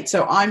looking at dates.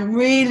 So I'm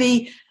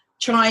really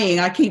trying,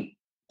 I keep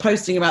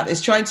posting about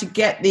this, trying to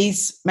get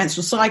these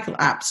menstrual cycle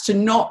apps to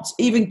not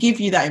even give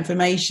you that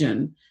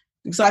information.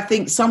 Because I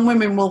think some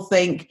women will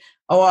think,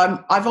 oh,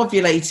 I've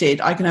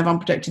ovulated, I can have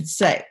unprotected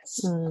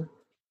sex.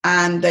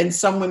 And then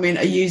some women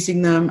are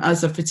using them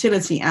as a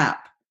fertility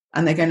app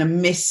and they're going to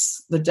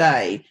miss the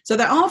day. So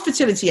there are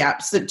fertility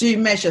apps that do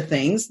measure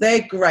things.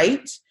 They're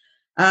great.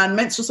 And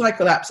menstrual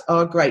cycle apps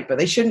are great, but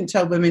they shouldn't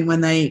tell women when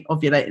they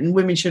ovulate, and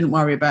women shouldn't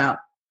worry about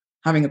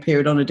having a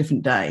period on a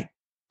different day.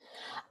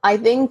 I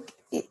think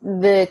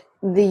the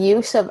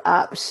use of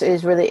apps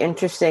is really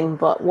interesting,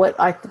 but what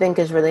I think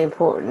is really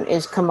important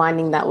is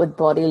combining that with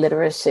body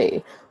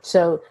literacy.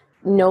 So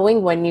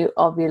knowing when you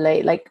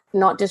ovulate, like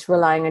not just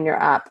relying on your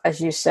app,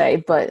 as you say,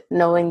 but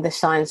knowing the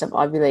signs of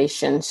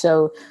ovulation.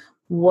 So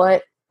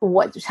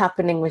what's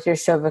happening with your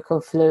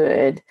cervical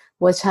fluid,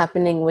 what's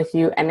happening with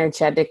you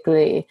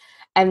energetically,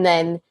 and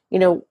then,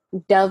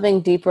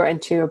 delving deeper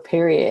into your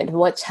period,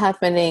 what's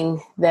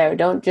happening there.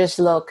 Don't just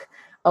look,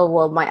 oh,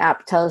 well, my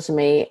app tells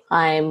me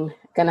I'm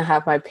going to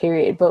have my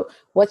period, but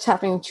what's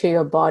happening to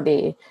your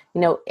body?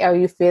 Are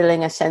you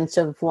feeling a sense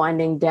of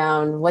winding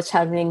down? What's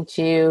happening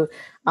to you?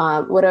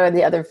 What are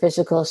the other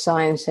physical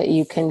signs that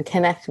you can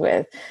connect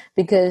with?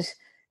 Because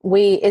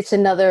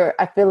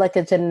I feel like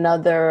it's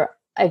another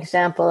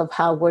example of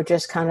how we're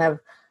just kind of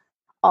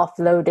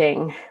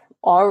offloading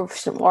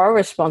our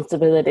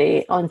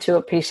responsibility onto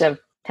a piece of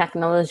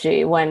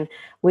technology when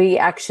we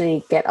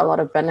actually get a lot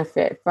of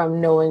benefit from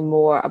knowing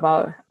more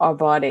about our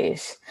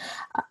bodies.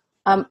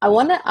 I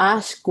want to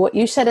ask what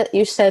you said.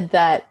 You said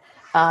that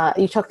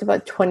you talked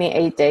about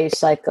 28-day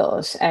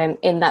cycles, and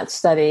in that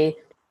study,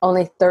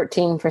 only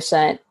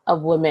 13%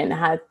 of women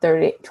had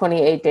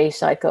 28-day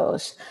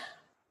cycles.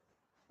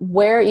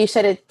 Where you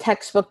said a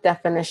textbook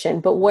definition,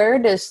 but where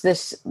does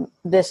this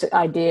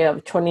idea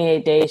of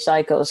 28-day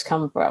cycles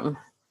come from?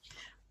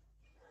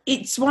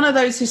 It's one of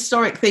those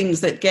historic things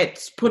that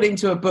gets put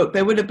into a book.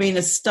 There would have been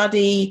a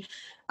study.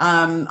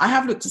 I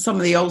have looked at some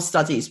of the old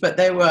studies, but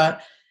there were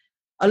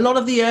a lot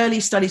of the early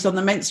studies on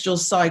the menstrual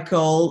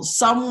cycle.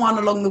 Someone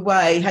along the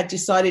way had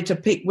decided to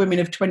pick women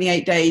of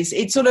 28 days.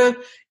 It's sort of,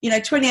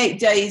 28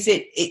 days.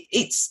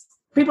 It's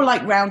people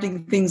like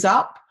rounding things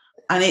up,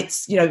 and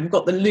it's, we've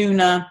got the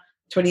lunar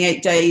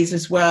 28 days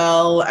as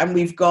well, and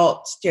we've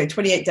got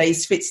 28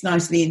 days fits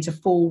nicely into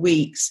 4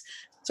 weeks.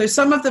 So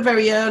some of the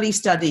very early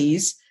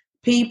studies,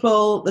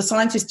 the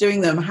scientists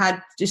doing them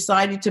had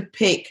decided to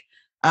pick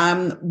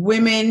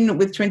women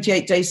with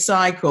 28-day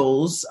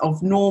cycles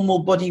of normal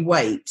body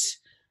weight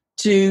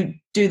to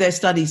do their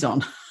studies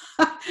on.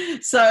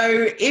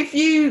 So if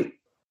you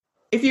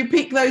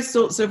pick those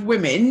sorts of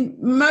women,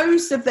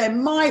 most of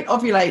them might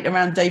ovulate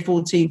around day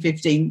 14,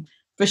 15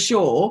 for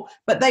sure,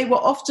 but they were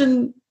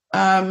often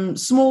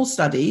small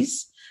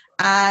studies.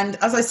 And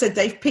as I said,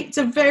 they've picked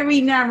a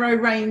very narrow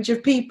range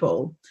of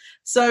people.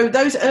 So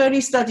those early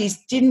studies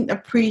didn't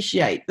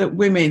appreciate that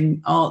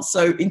women are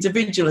so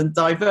individual and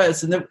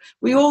diverse and that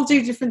we all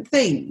do different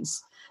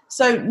things.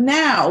 So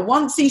now,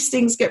 once these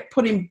things get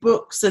put in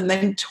books and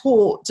then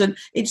taught, and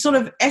it sort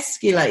of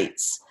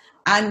escalates,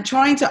 and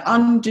trying to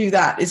undo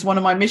that is one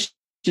of my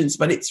missions,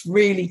 but it's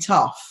really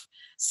tough.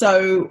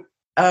 So,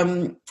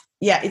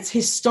 it's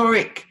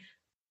historic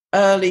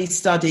early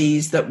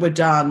studies that were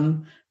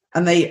done,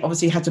 and they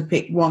obviously had to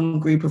pick one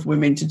group of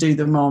women to do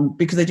them on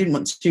because they didn't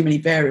want too many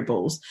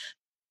variables.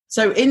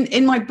 So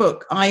in my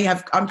book,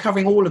 I'm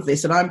covering all of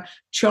this, and I'm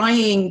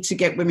trying to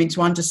get women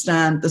to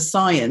understand the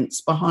science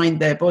behind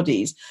their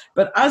bodies.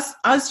 But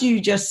as you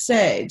just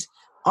said,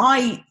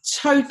 I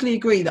totally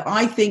agree that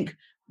I think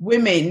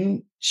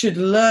women should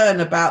learn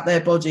about their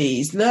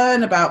bodies,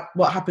 learn about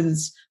what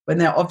happens when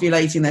they're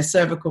ovulating, their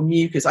cervical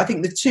mucus. I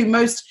think the two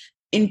most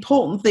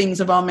important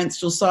things of our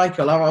menstrual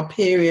cycle are our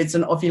periods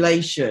and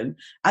ovulation,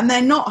 and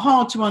they're not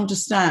hard to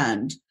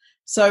understand.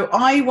 So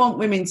I want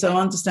women to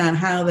understand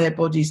how their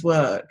bodies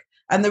work.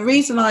 And the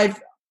reason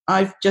I've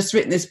just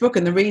written this book,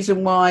 and the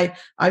reason why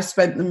I've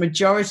spent the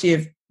majority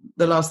of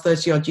the last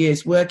 30 odd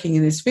years working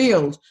in this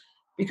field,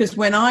 because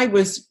when I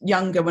was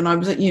younger, when I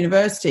was at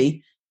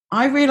university,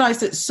 I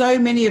realized that so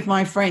many of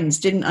my friends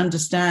didn't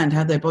understand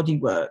how their body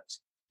worked.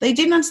 They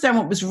didn't understand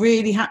what was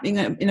really happening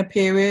in a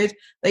period.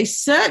 They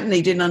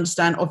certainly didn't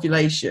understand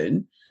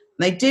ovulation.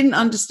 They didn't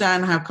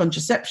understand how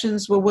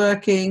contraceptions were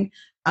working,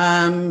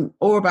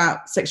 or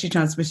about sexually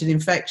transmitted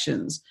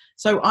infections.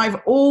 So I've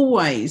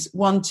always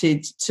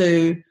wanted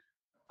to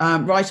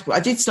write a book. I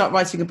did start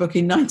writing a book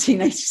in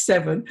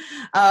 1987.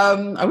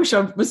 I wish I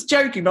was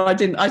joking, but I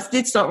didn't. I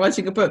did start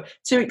writing a book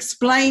to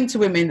explain to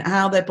women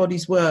how their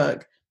bodies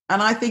work.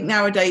 And I think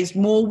nowadays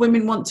more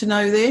women want to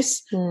know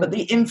this, but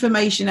the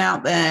information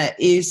out there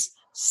is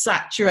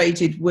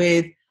saturated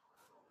with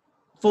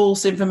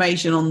false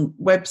information on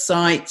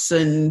websites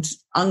and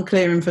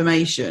unclear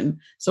information.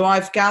 So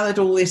I've gathered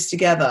all this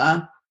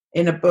together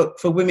in a book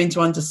for women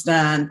to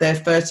understand their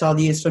fertile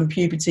years from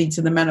puberty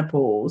to the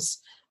menopause,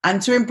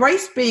 and to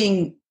embrace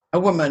being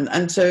a woman,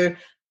 and to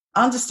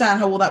understand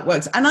how all that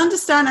works, and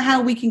understand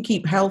how we can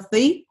keep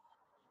healthy,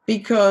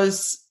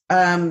 because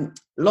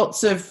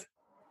lots of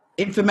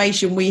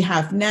information we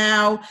have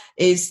now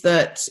is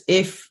that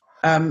if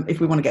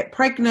we want to get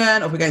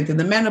pregnant, or if we're going through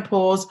the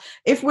menopause,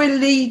 if we're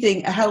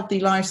leading a healthy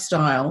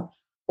lifestyle,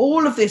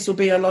 all of this will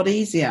be a lot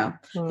easier.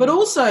 But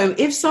also,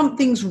 if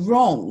something's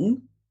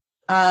wrong,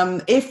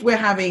 if we're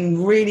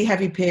having really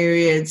heavy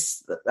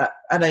periods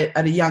at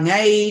a young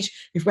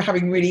age, if we're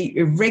having really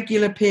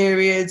irregular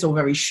periods, or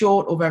very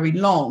short or very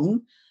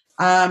long,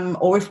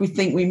 or if we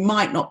think we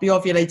might not be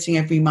ovulating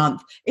every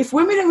month, if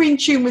women are in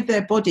tune with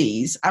their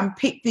bodies and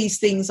pick these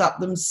things up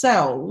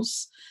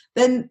themselves,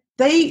 then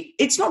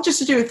it's not just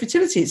to do with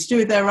fertility, it's to do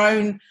with their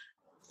own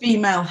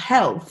female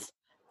health.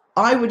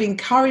 I would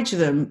encourage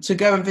them to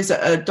go and visit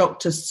a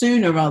doctor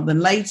sooner rather than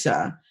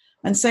later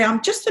and say,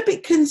 I'm just a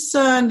bit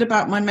concerned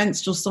about my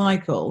menstrual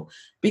cycle,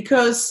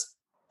 because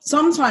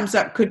sometimes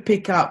that could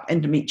pick up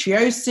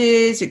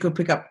endometriosis, it could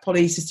pick up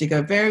polycystic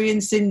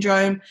ovarian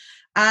syndrome,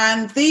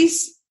 and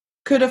these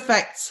could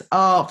affect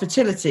our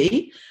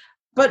fertility,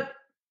 but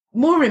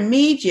more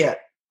immediate,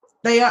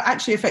 they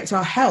actually affect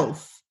our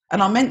health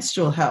and our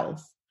menstrual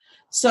health.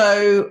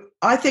 So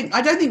I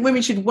don't think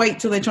women should wait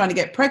till they're trying to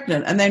get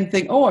pregnant and then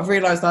think, oh, I've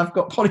realized I've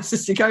got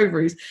polycystic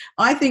ovaries.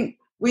 I think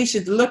we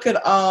should look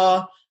at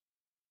our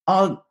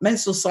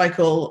menstrual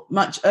cycle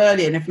much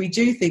earlier, and if we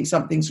do think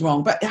something's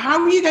wrong. But how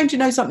are you going to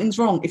know something's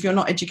wrong if you're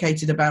not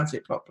educated about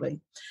it properly?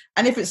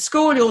 And if at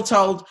school you're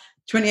told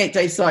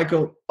 28-day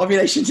cycle,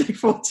 ovulation day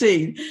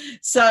 14.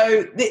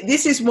 So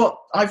this is what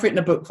I've written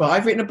a book for.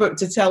 I've written a book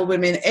to tell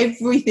women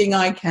everything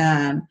I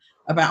can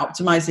about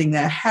optimizing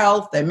their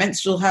health, their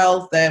menstrual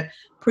health, their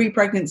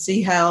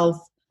pre-pregnancy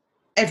health,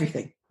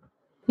 everything.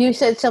 You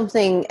said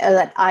something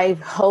that I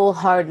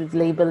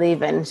wholeheartedly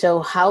believe in. So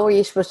how are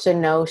you supposed to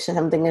know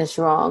something is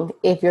wrong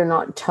if you're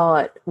not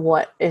taught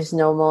what is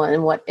normal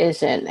and what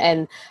isn't?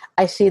 And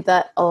I see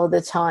that all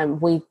the time.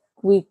 We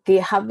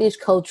have these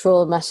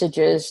cultural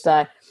messages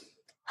that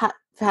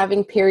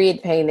having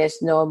period pain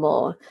is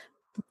normal.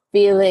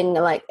 Feeling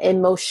like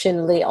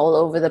emotionally all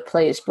over the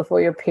place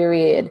before your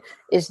period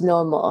is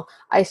normal.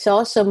 I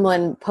saw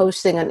someone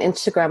posting on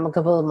Instagram a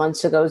couple of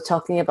months ago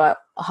talking about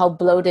how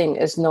bloating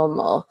is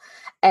normal.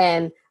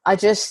 And I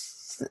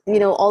just,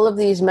 all of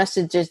these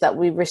messages that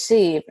we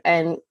receive,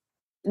 and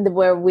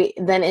where we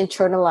then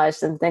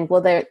internalize and think,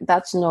 well,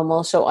 that's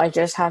normal, so I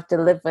just have to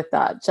live with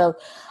that. So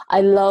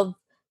I love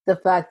the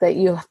fact that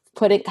you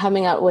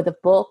coming out with a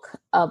book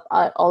of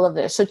all of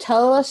this. So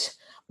tell us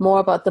more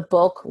about the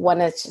book,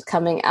 when it's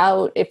coming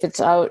out, if it's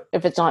not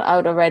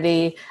out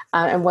already,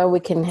 and when we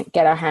can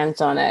get our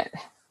hands on it.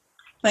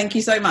 Thank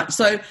you so much.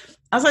 So,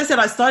 as I said,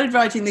 I started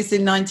writing this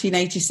in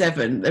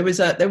 1987.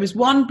 There was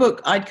one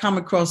book I'd come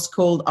across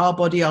called Our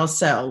Body,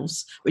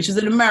 Ourselves, which was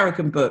an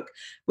American book,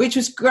 which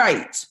was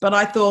great. But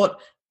I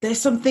thought there's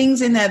some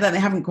things in there that they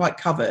haven't quite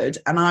covered,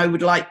 and I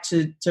would like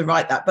to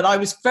write that. But I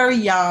was very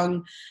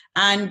young,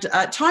 and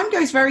time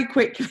goes very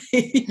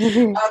quickly.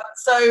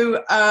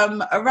 So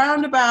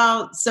around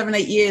about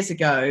 7-8 years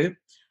ago,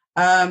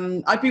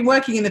 I've been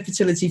working in the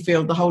fertility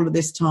field the whole of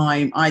this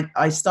time.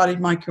 I started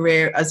my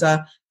career as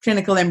a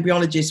clinical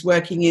embryologist,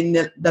 working in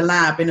the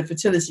lab in a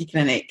fertility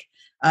clinic,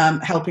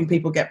 helping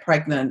people get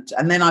pregnant.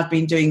 And then I've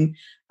been doing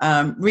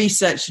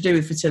research to do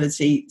with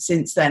fertility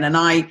since then. And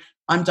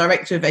I'm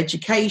Director of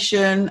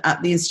Education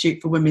at the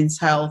Institute for Women's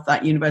Health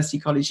at University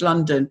College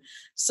London.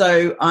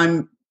 So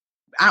I'm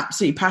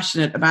absolutely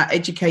passionate about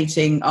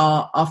educating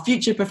our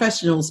future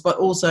professionals, but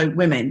also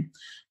women.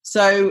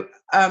 So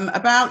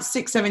about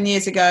 6-7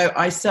 years ago,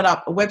 I set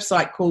up a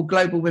website called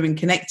Global Women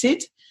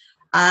Connected,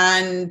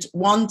 and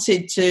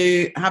wanted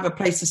to have a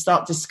place to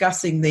start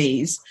discussing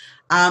these.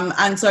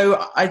 And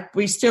so I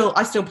still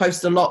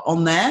post a lot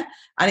on there,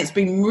 and it's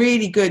been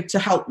really good to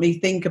help me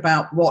think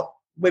about what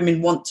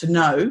women want to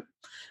know.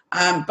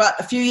 But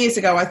a few years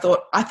ago, I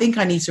thought, I think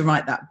I need to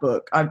write that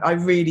book. I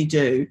really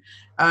do.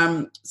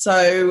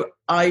 So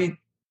I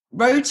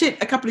wrote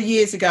it a couple of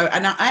years ago,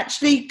 and I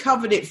actually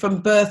covered it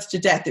from birth to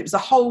death. It was a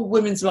whole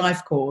women's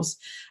life course.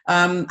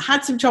 Had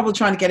some trouble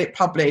trying to get it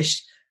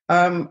published.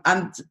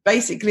 And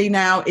basically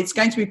now it's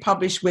going to be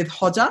published with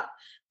Hodder.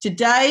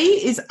 Today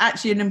is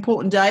actually an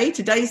important day.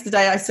 Today's the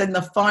day I send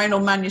the final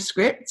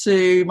manuscript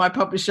to my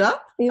publisher.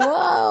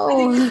 Wow. I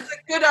think it's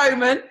a good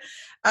omen.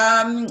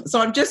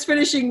 So I'm just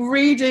finishing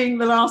reading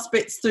the last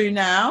bits through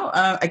now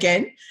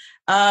again.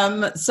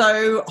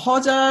 So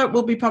Hodder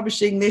will be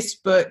publishing this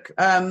book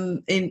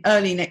in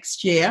early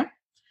next year.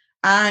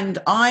 And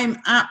I'm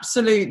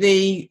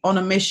absolutely on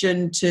a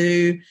mission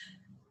to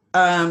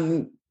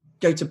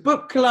go to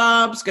book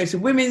clubs, go to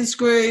women's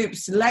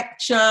groups,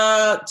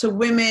 lecture to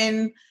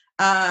women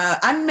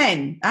and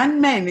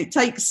men. It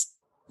takes,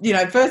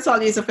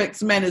 fertile years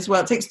affects men as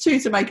well. It takes 2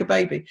 to make a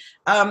baby.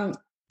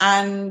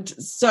 And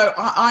so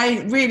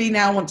I really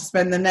now want to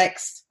spend the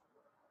next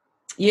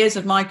years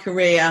of my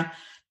career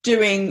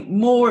doing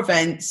more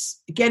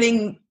events,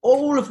 getting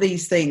all of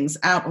these things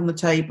out on the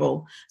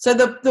table. So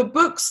the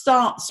book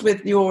starts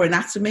with your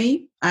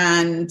anatomy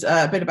and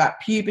a bit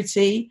about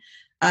puberty.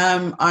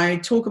 I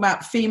talk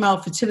about female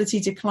fertility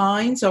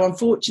decline. So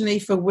unfortunately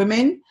for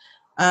women,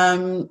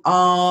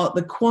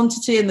 the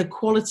quantity and the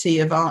quality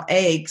of our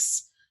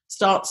eggs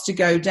starts to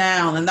go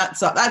down. And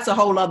that's a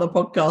whole other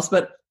podcast.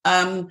 But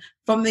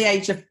from the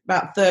age of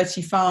about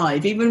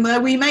 35, even though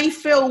we may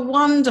feel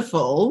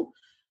wonderful,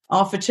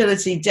 our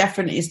fertility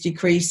definitely is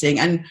decreasing.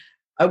 And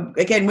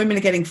again, women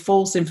are getting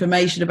false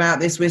information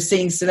about this. We're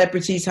seeing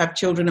celebrities have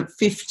children at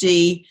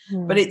 50,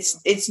 but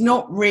it's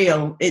not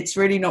real. It's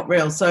really not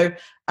real. So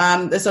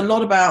there's a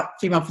lot about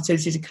female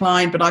fertility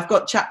decline, but I've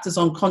got chapters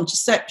on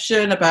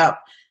contraception, about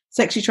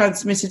sexually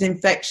transmitted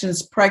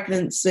infections,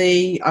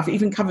 pregnancy. I've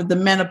even covered the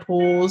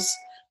menopause.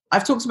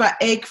 I've talked about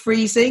egg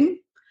freezing.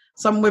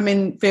 Some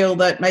women feel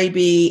that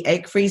maybe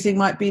egg freezing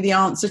might be the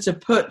answer to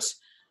put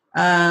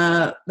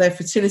their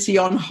fertility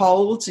on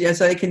hold, so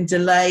they can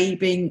delay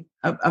being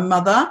a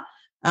mother.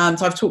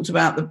 So I've talked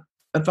about the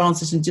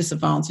advantages and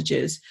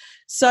disadvantages.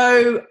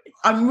 So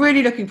I'm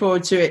really looking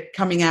forward to it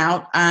coming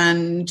out,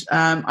 and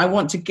I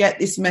want to get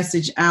this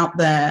message out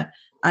there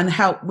and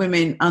help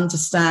women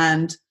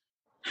understand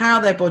how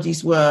their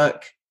bodies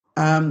work,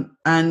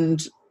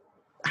 and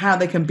how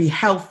they can be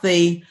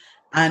healthy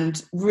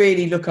and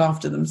really look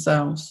after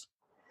themselves.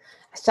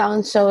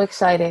 Sounds so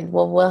exciting.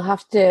 Well, we'll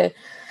have to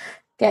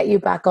get you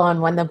back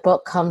on when the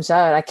book comes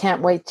out. I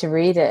can't wait to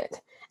read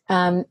it.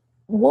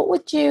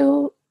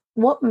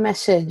 What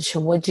message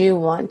would you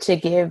want to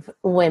give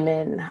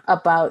women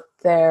about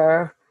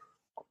their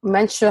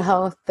menstrual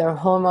health, their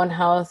hormone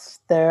health,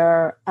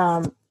 their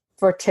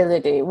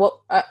fertility? What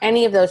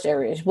any of those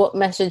areas? What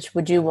message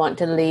would you want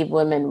to leave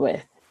women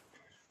with?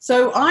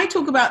 So I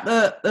talk about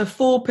the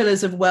 4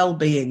 pillars of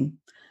well-being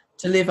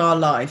to live our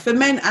life for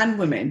men and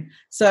women.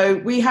 So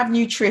we have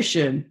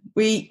nutrition.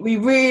 We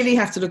really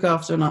have to look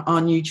after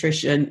our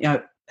nutrition,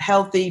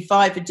 healthy,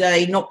 5 a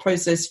day, not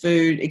processed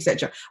food,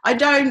 etc.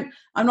 I'm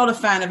not a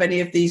fan of any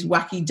of these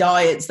wacky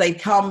diets. They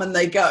come and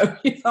they go.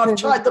 I've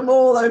tried them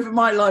all over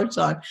my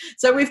lifetime.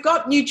 So we've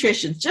got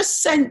nutrition,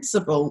 just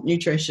sensible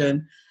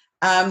nutrition.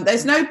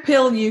 There's no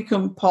pill you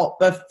can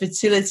pop, a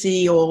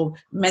fertility or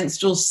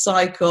menstrual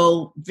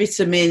cycle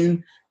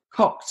vitamin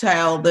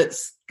cocktail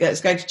that's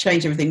going to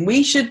change everything.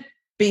 We should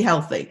be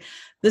healthy.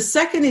 The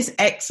second is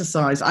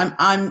exercise.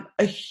 I'm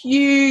a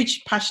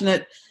huge,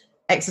 passionate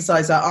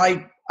exerciser.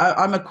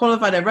 I'm a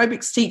qualified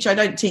aerobics teacher. I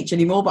don't teach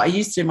anymore, but I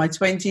used to in my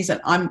 20s.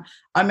 And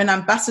I'm an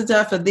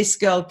ambassador for This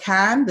Girl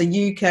Can,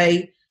 the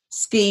UK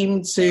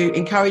scheme to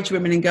encourage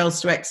women and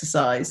girls to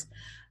exercise.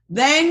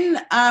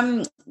 Then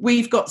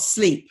we've got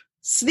sleep.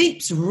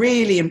 Sleep's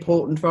really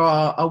important for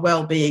our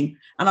well-being.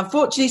 And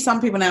unfortunately,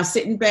 some people now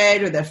sit in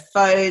bed with their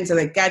phones or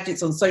their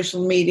gadgets on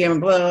social media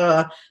and blah,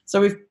 blah, blah. So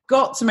we've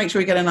got to make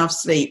sure we get enough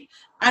sleep.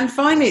 And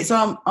finally, it's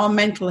our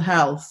mental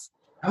health.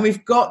 And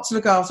we've got to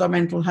look after our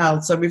mental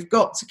health. So we've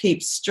got to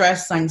keep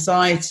stress,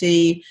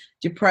 anxiety,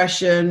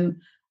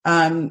 depression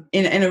in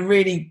a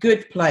really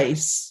good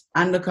place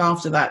and look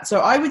after that.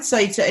 So I would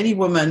say to any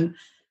woman,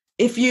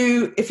 if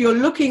you're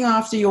looking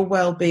after your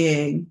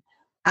well-being,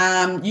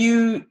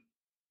 you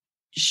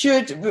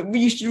should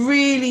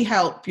really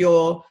help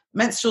your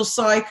menstrual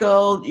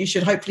cycle. You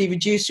should hopefully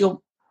reduce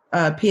your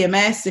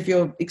PMS if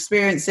you're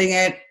experiencing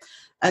it.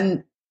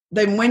 And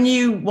then when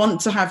you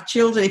want to have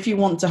children, if you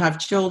want to have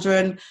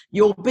children,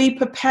 you'll be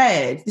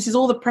prepared. This is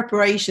all the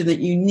preparation that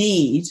you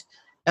need,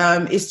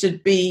 is to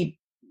be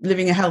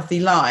living a healthy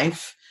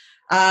life.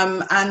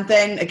 And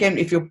then again,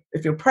 if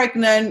you're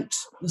pregnant,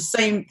 the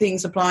same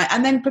things apply.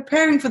 And then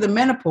preparing for the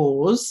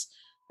menopause,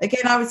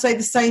 again, I would say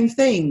the same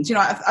things.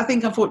 I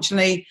think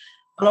unfortunately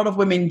a lot of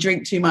women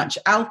drink too much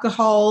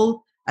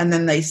alcohol, and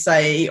then they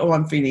say, "Oh,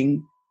 I'm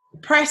feeling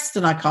depressed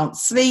and I can't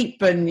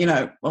sleep." And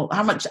well,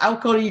 how much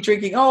alcohol are you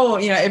drinking? Oh,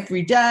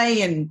 every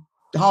day, and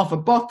half a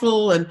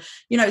bottle, and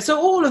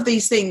so all of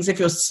these things. If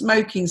you're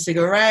smoking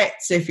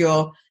cigarettes, if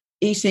you're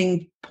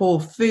eating poor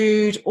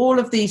food, all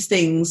of these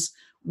things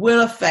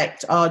will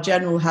affect our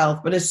general health,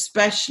 but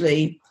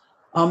especially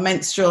our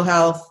menstrual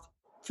health,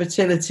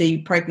 fertility,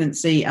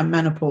 pregnancy, and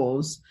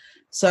menopause.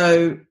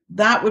 So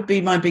that would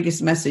be my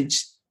biggest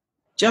message.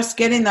 Just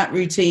get in that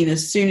routine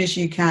as soon as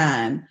you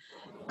can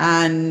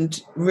and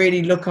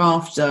really look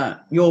after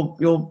your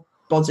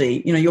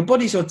body. Your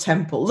body's your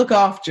temple. Look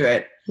after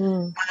it.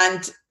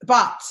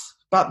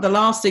 But the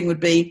last thing would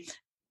be,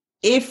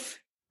 if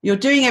you're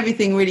doing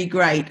everything really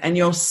great and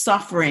you're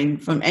suffering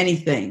from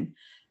anything,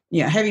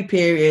 heavy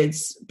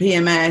periods,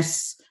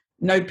 PMS,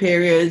 no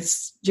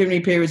periods, too many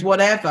periods,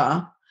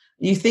 whatever,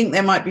 you think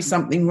there might be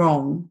something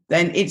wrong,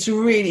 then it's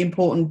really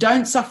important.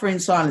 Don't suffer in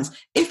silence.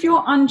 If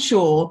you're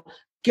unsure,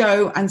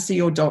 go and see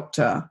your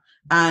doctor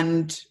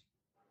and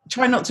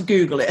try not to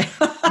Google it.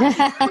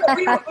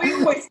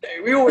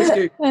 we always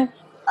do.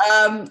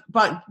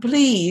 But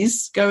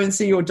please go and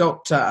see your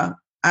doctor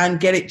and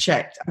get it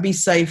checked and be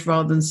safe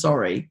rather than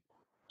sorry.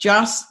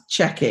 Just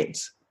check it.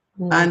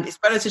 And it's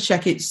better to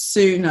check it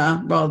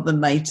sooner rather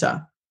than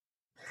later.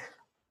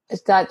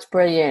 That's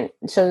brilliant.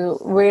 So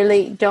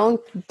really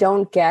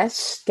don't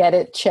guess, get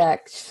it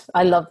checked.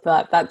 I love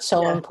that. That's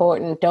so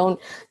important. Don't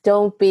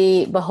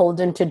be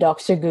beholden to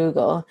Dr.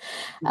 Google.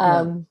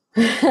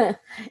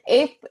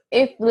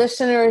 If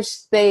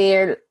listeners,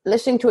 they're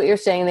listening to what you're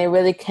saying, they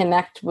really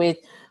connect with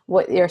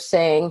what you're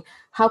saying,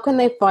 how can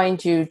they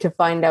find you to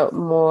find out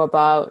more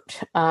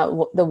about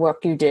the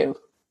work you do?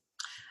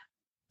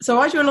 So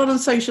I do a lot on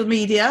social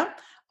media.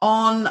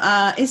 On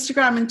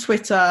Instagram and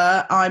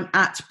Twitter, I'm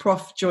at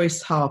Prof.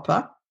 Joyce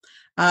Harper.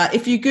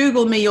 If you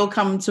Google me, you'll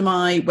come to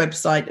my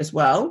website as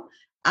well.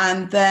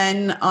 And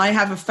then I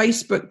have a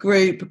Facebook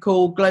group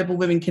called Global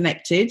Women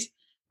Connected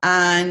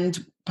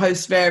and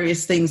post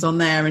various things on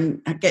there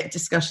and get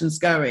discussions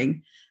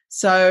going.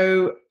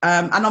 So,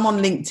 and I'm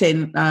on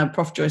LinkedIn,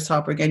 Prof. Joyce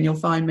Harper, again, you'll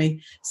find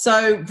me.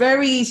 So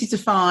very easy to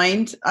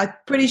find. I'm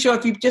pretty sure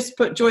if you just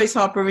put Joyce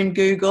Harper in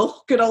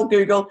Google, good old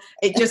Google,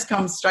 it just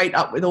comes straight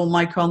up with all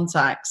my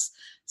contacts.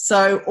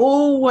 So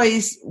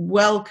always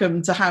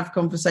welcome to have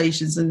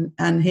conversations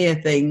and hear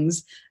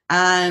things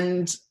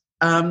and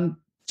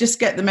just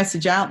get the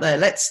message out there.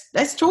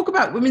 Let's talk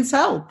about women's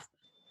health.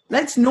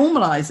 Let's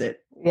normalize it.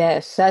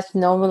 Yes, that's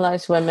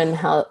normalize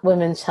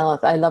women's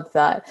health. I love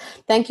that.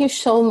 Thank you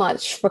so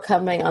much for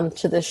coming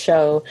onto the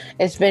show.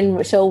 It's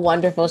been so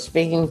wonderful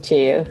speaking to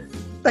you.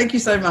 Thank you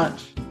so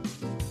much.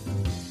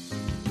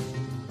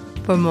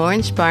 For more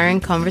inspiring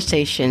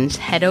conversations,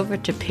 head over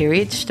to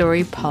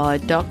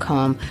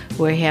periodstorypod.com,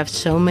 where we have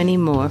so many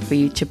more for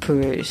you to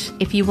peruse.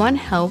 If you want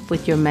help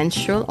with your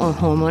menstrual or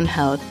hormone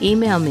health,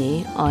 email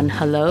me on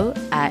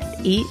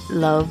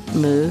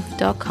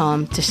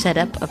hello@eatlovemove.com to set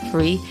up a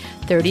free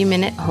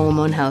 30-minute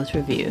hormone health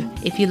review.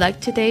 If you like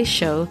today's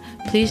show,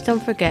 please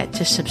don't forget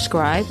to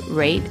subscribe,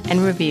 rate,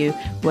 and review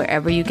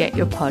wherever you get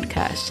your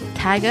podcasts.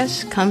 Tag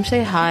us, come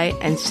say hi,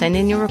 and send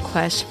in your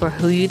requests for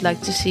who you'd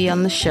like to see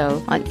on the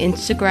show on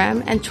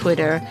Instagram and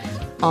Twitter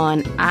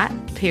on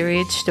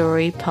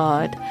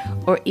 @periodstorypod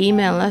or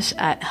email us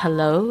at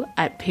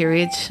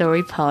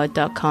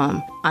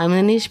hello@periodstorypod.com. I'm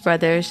Lenise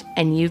Brothers,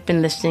 and you've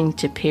been listening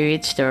to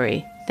Period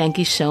Story. Thank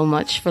you so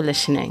much for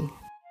listening.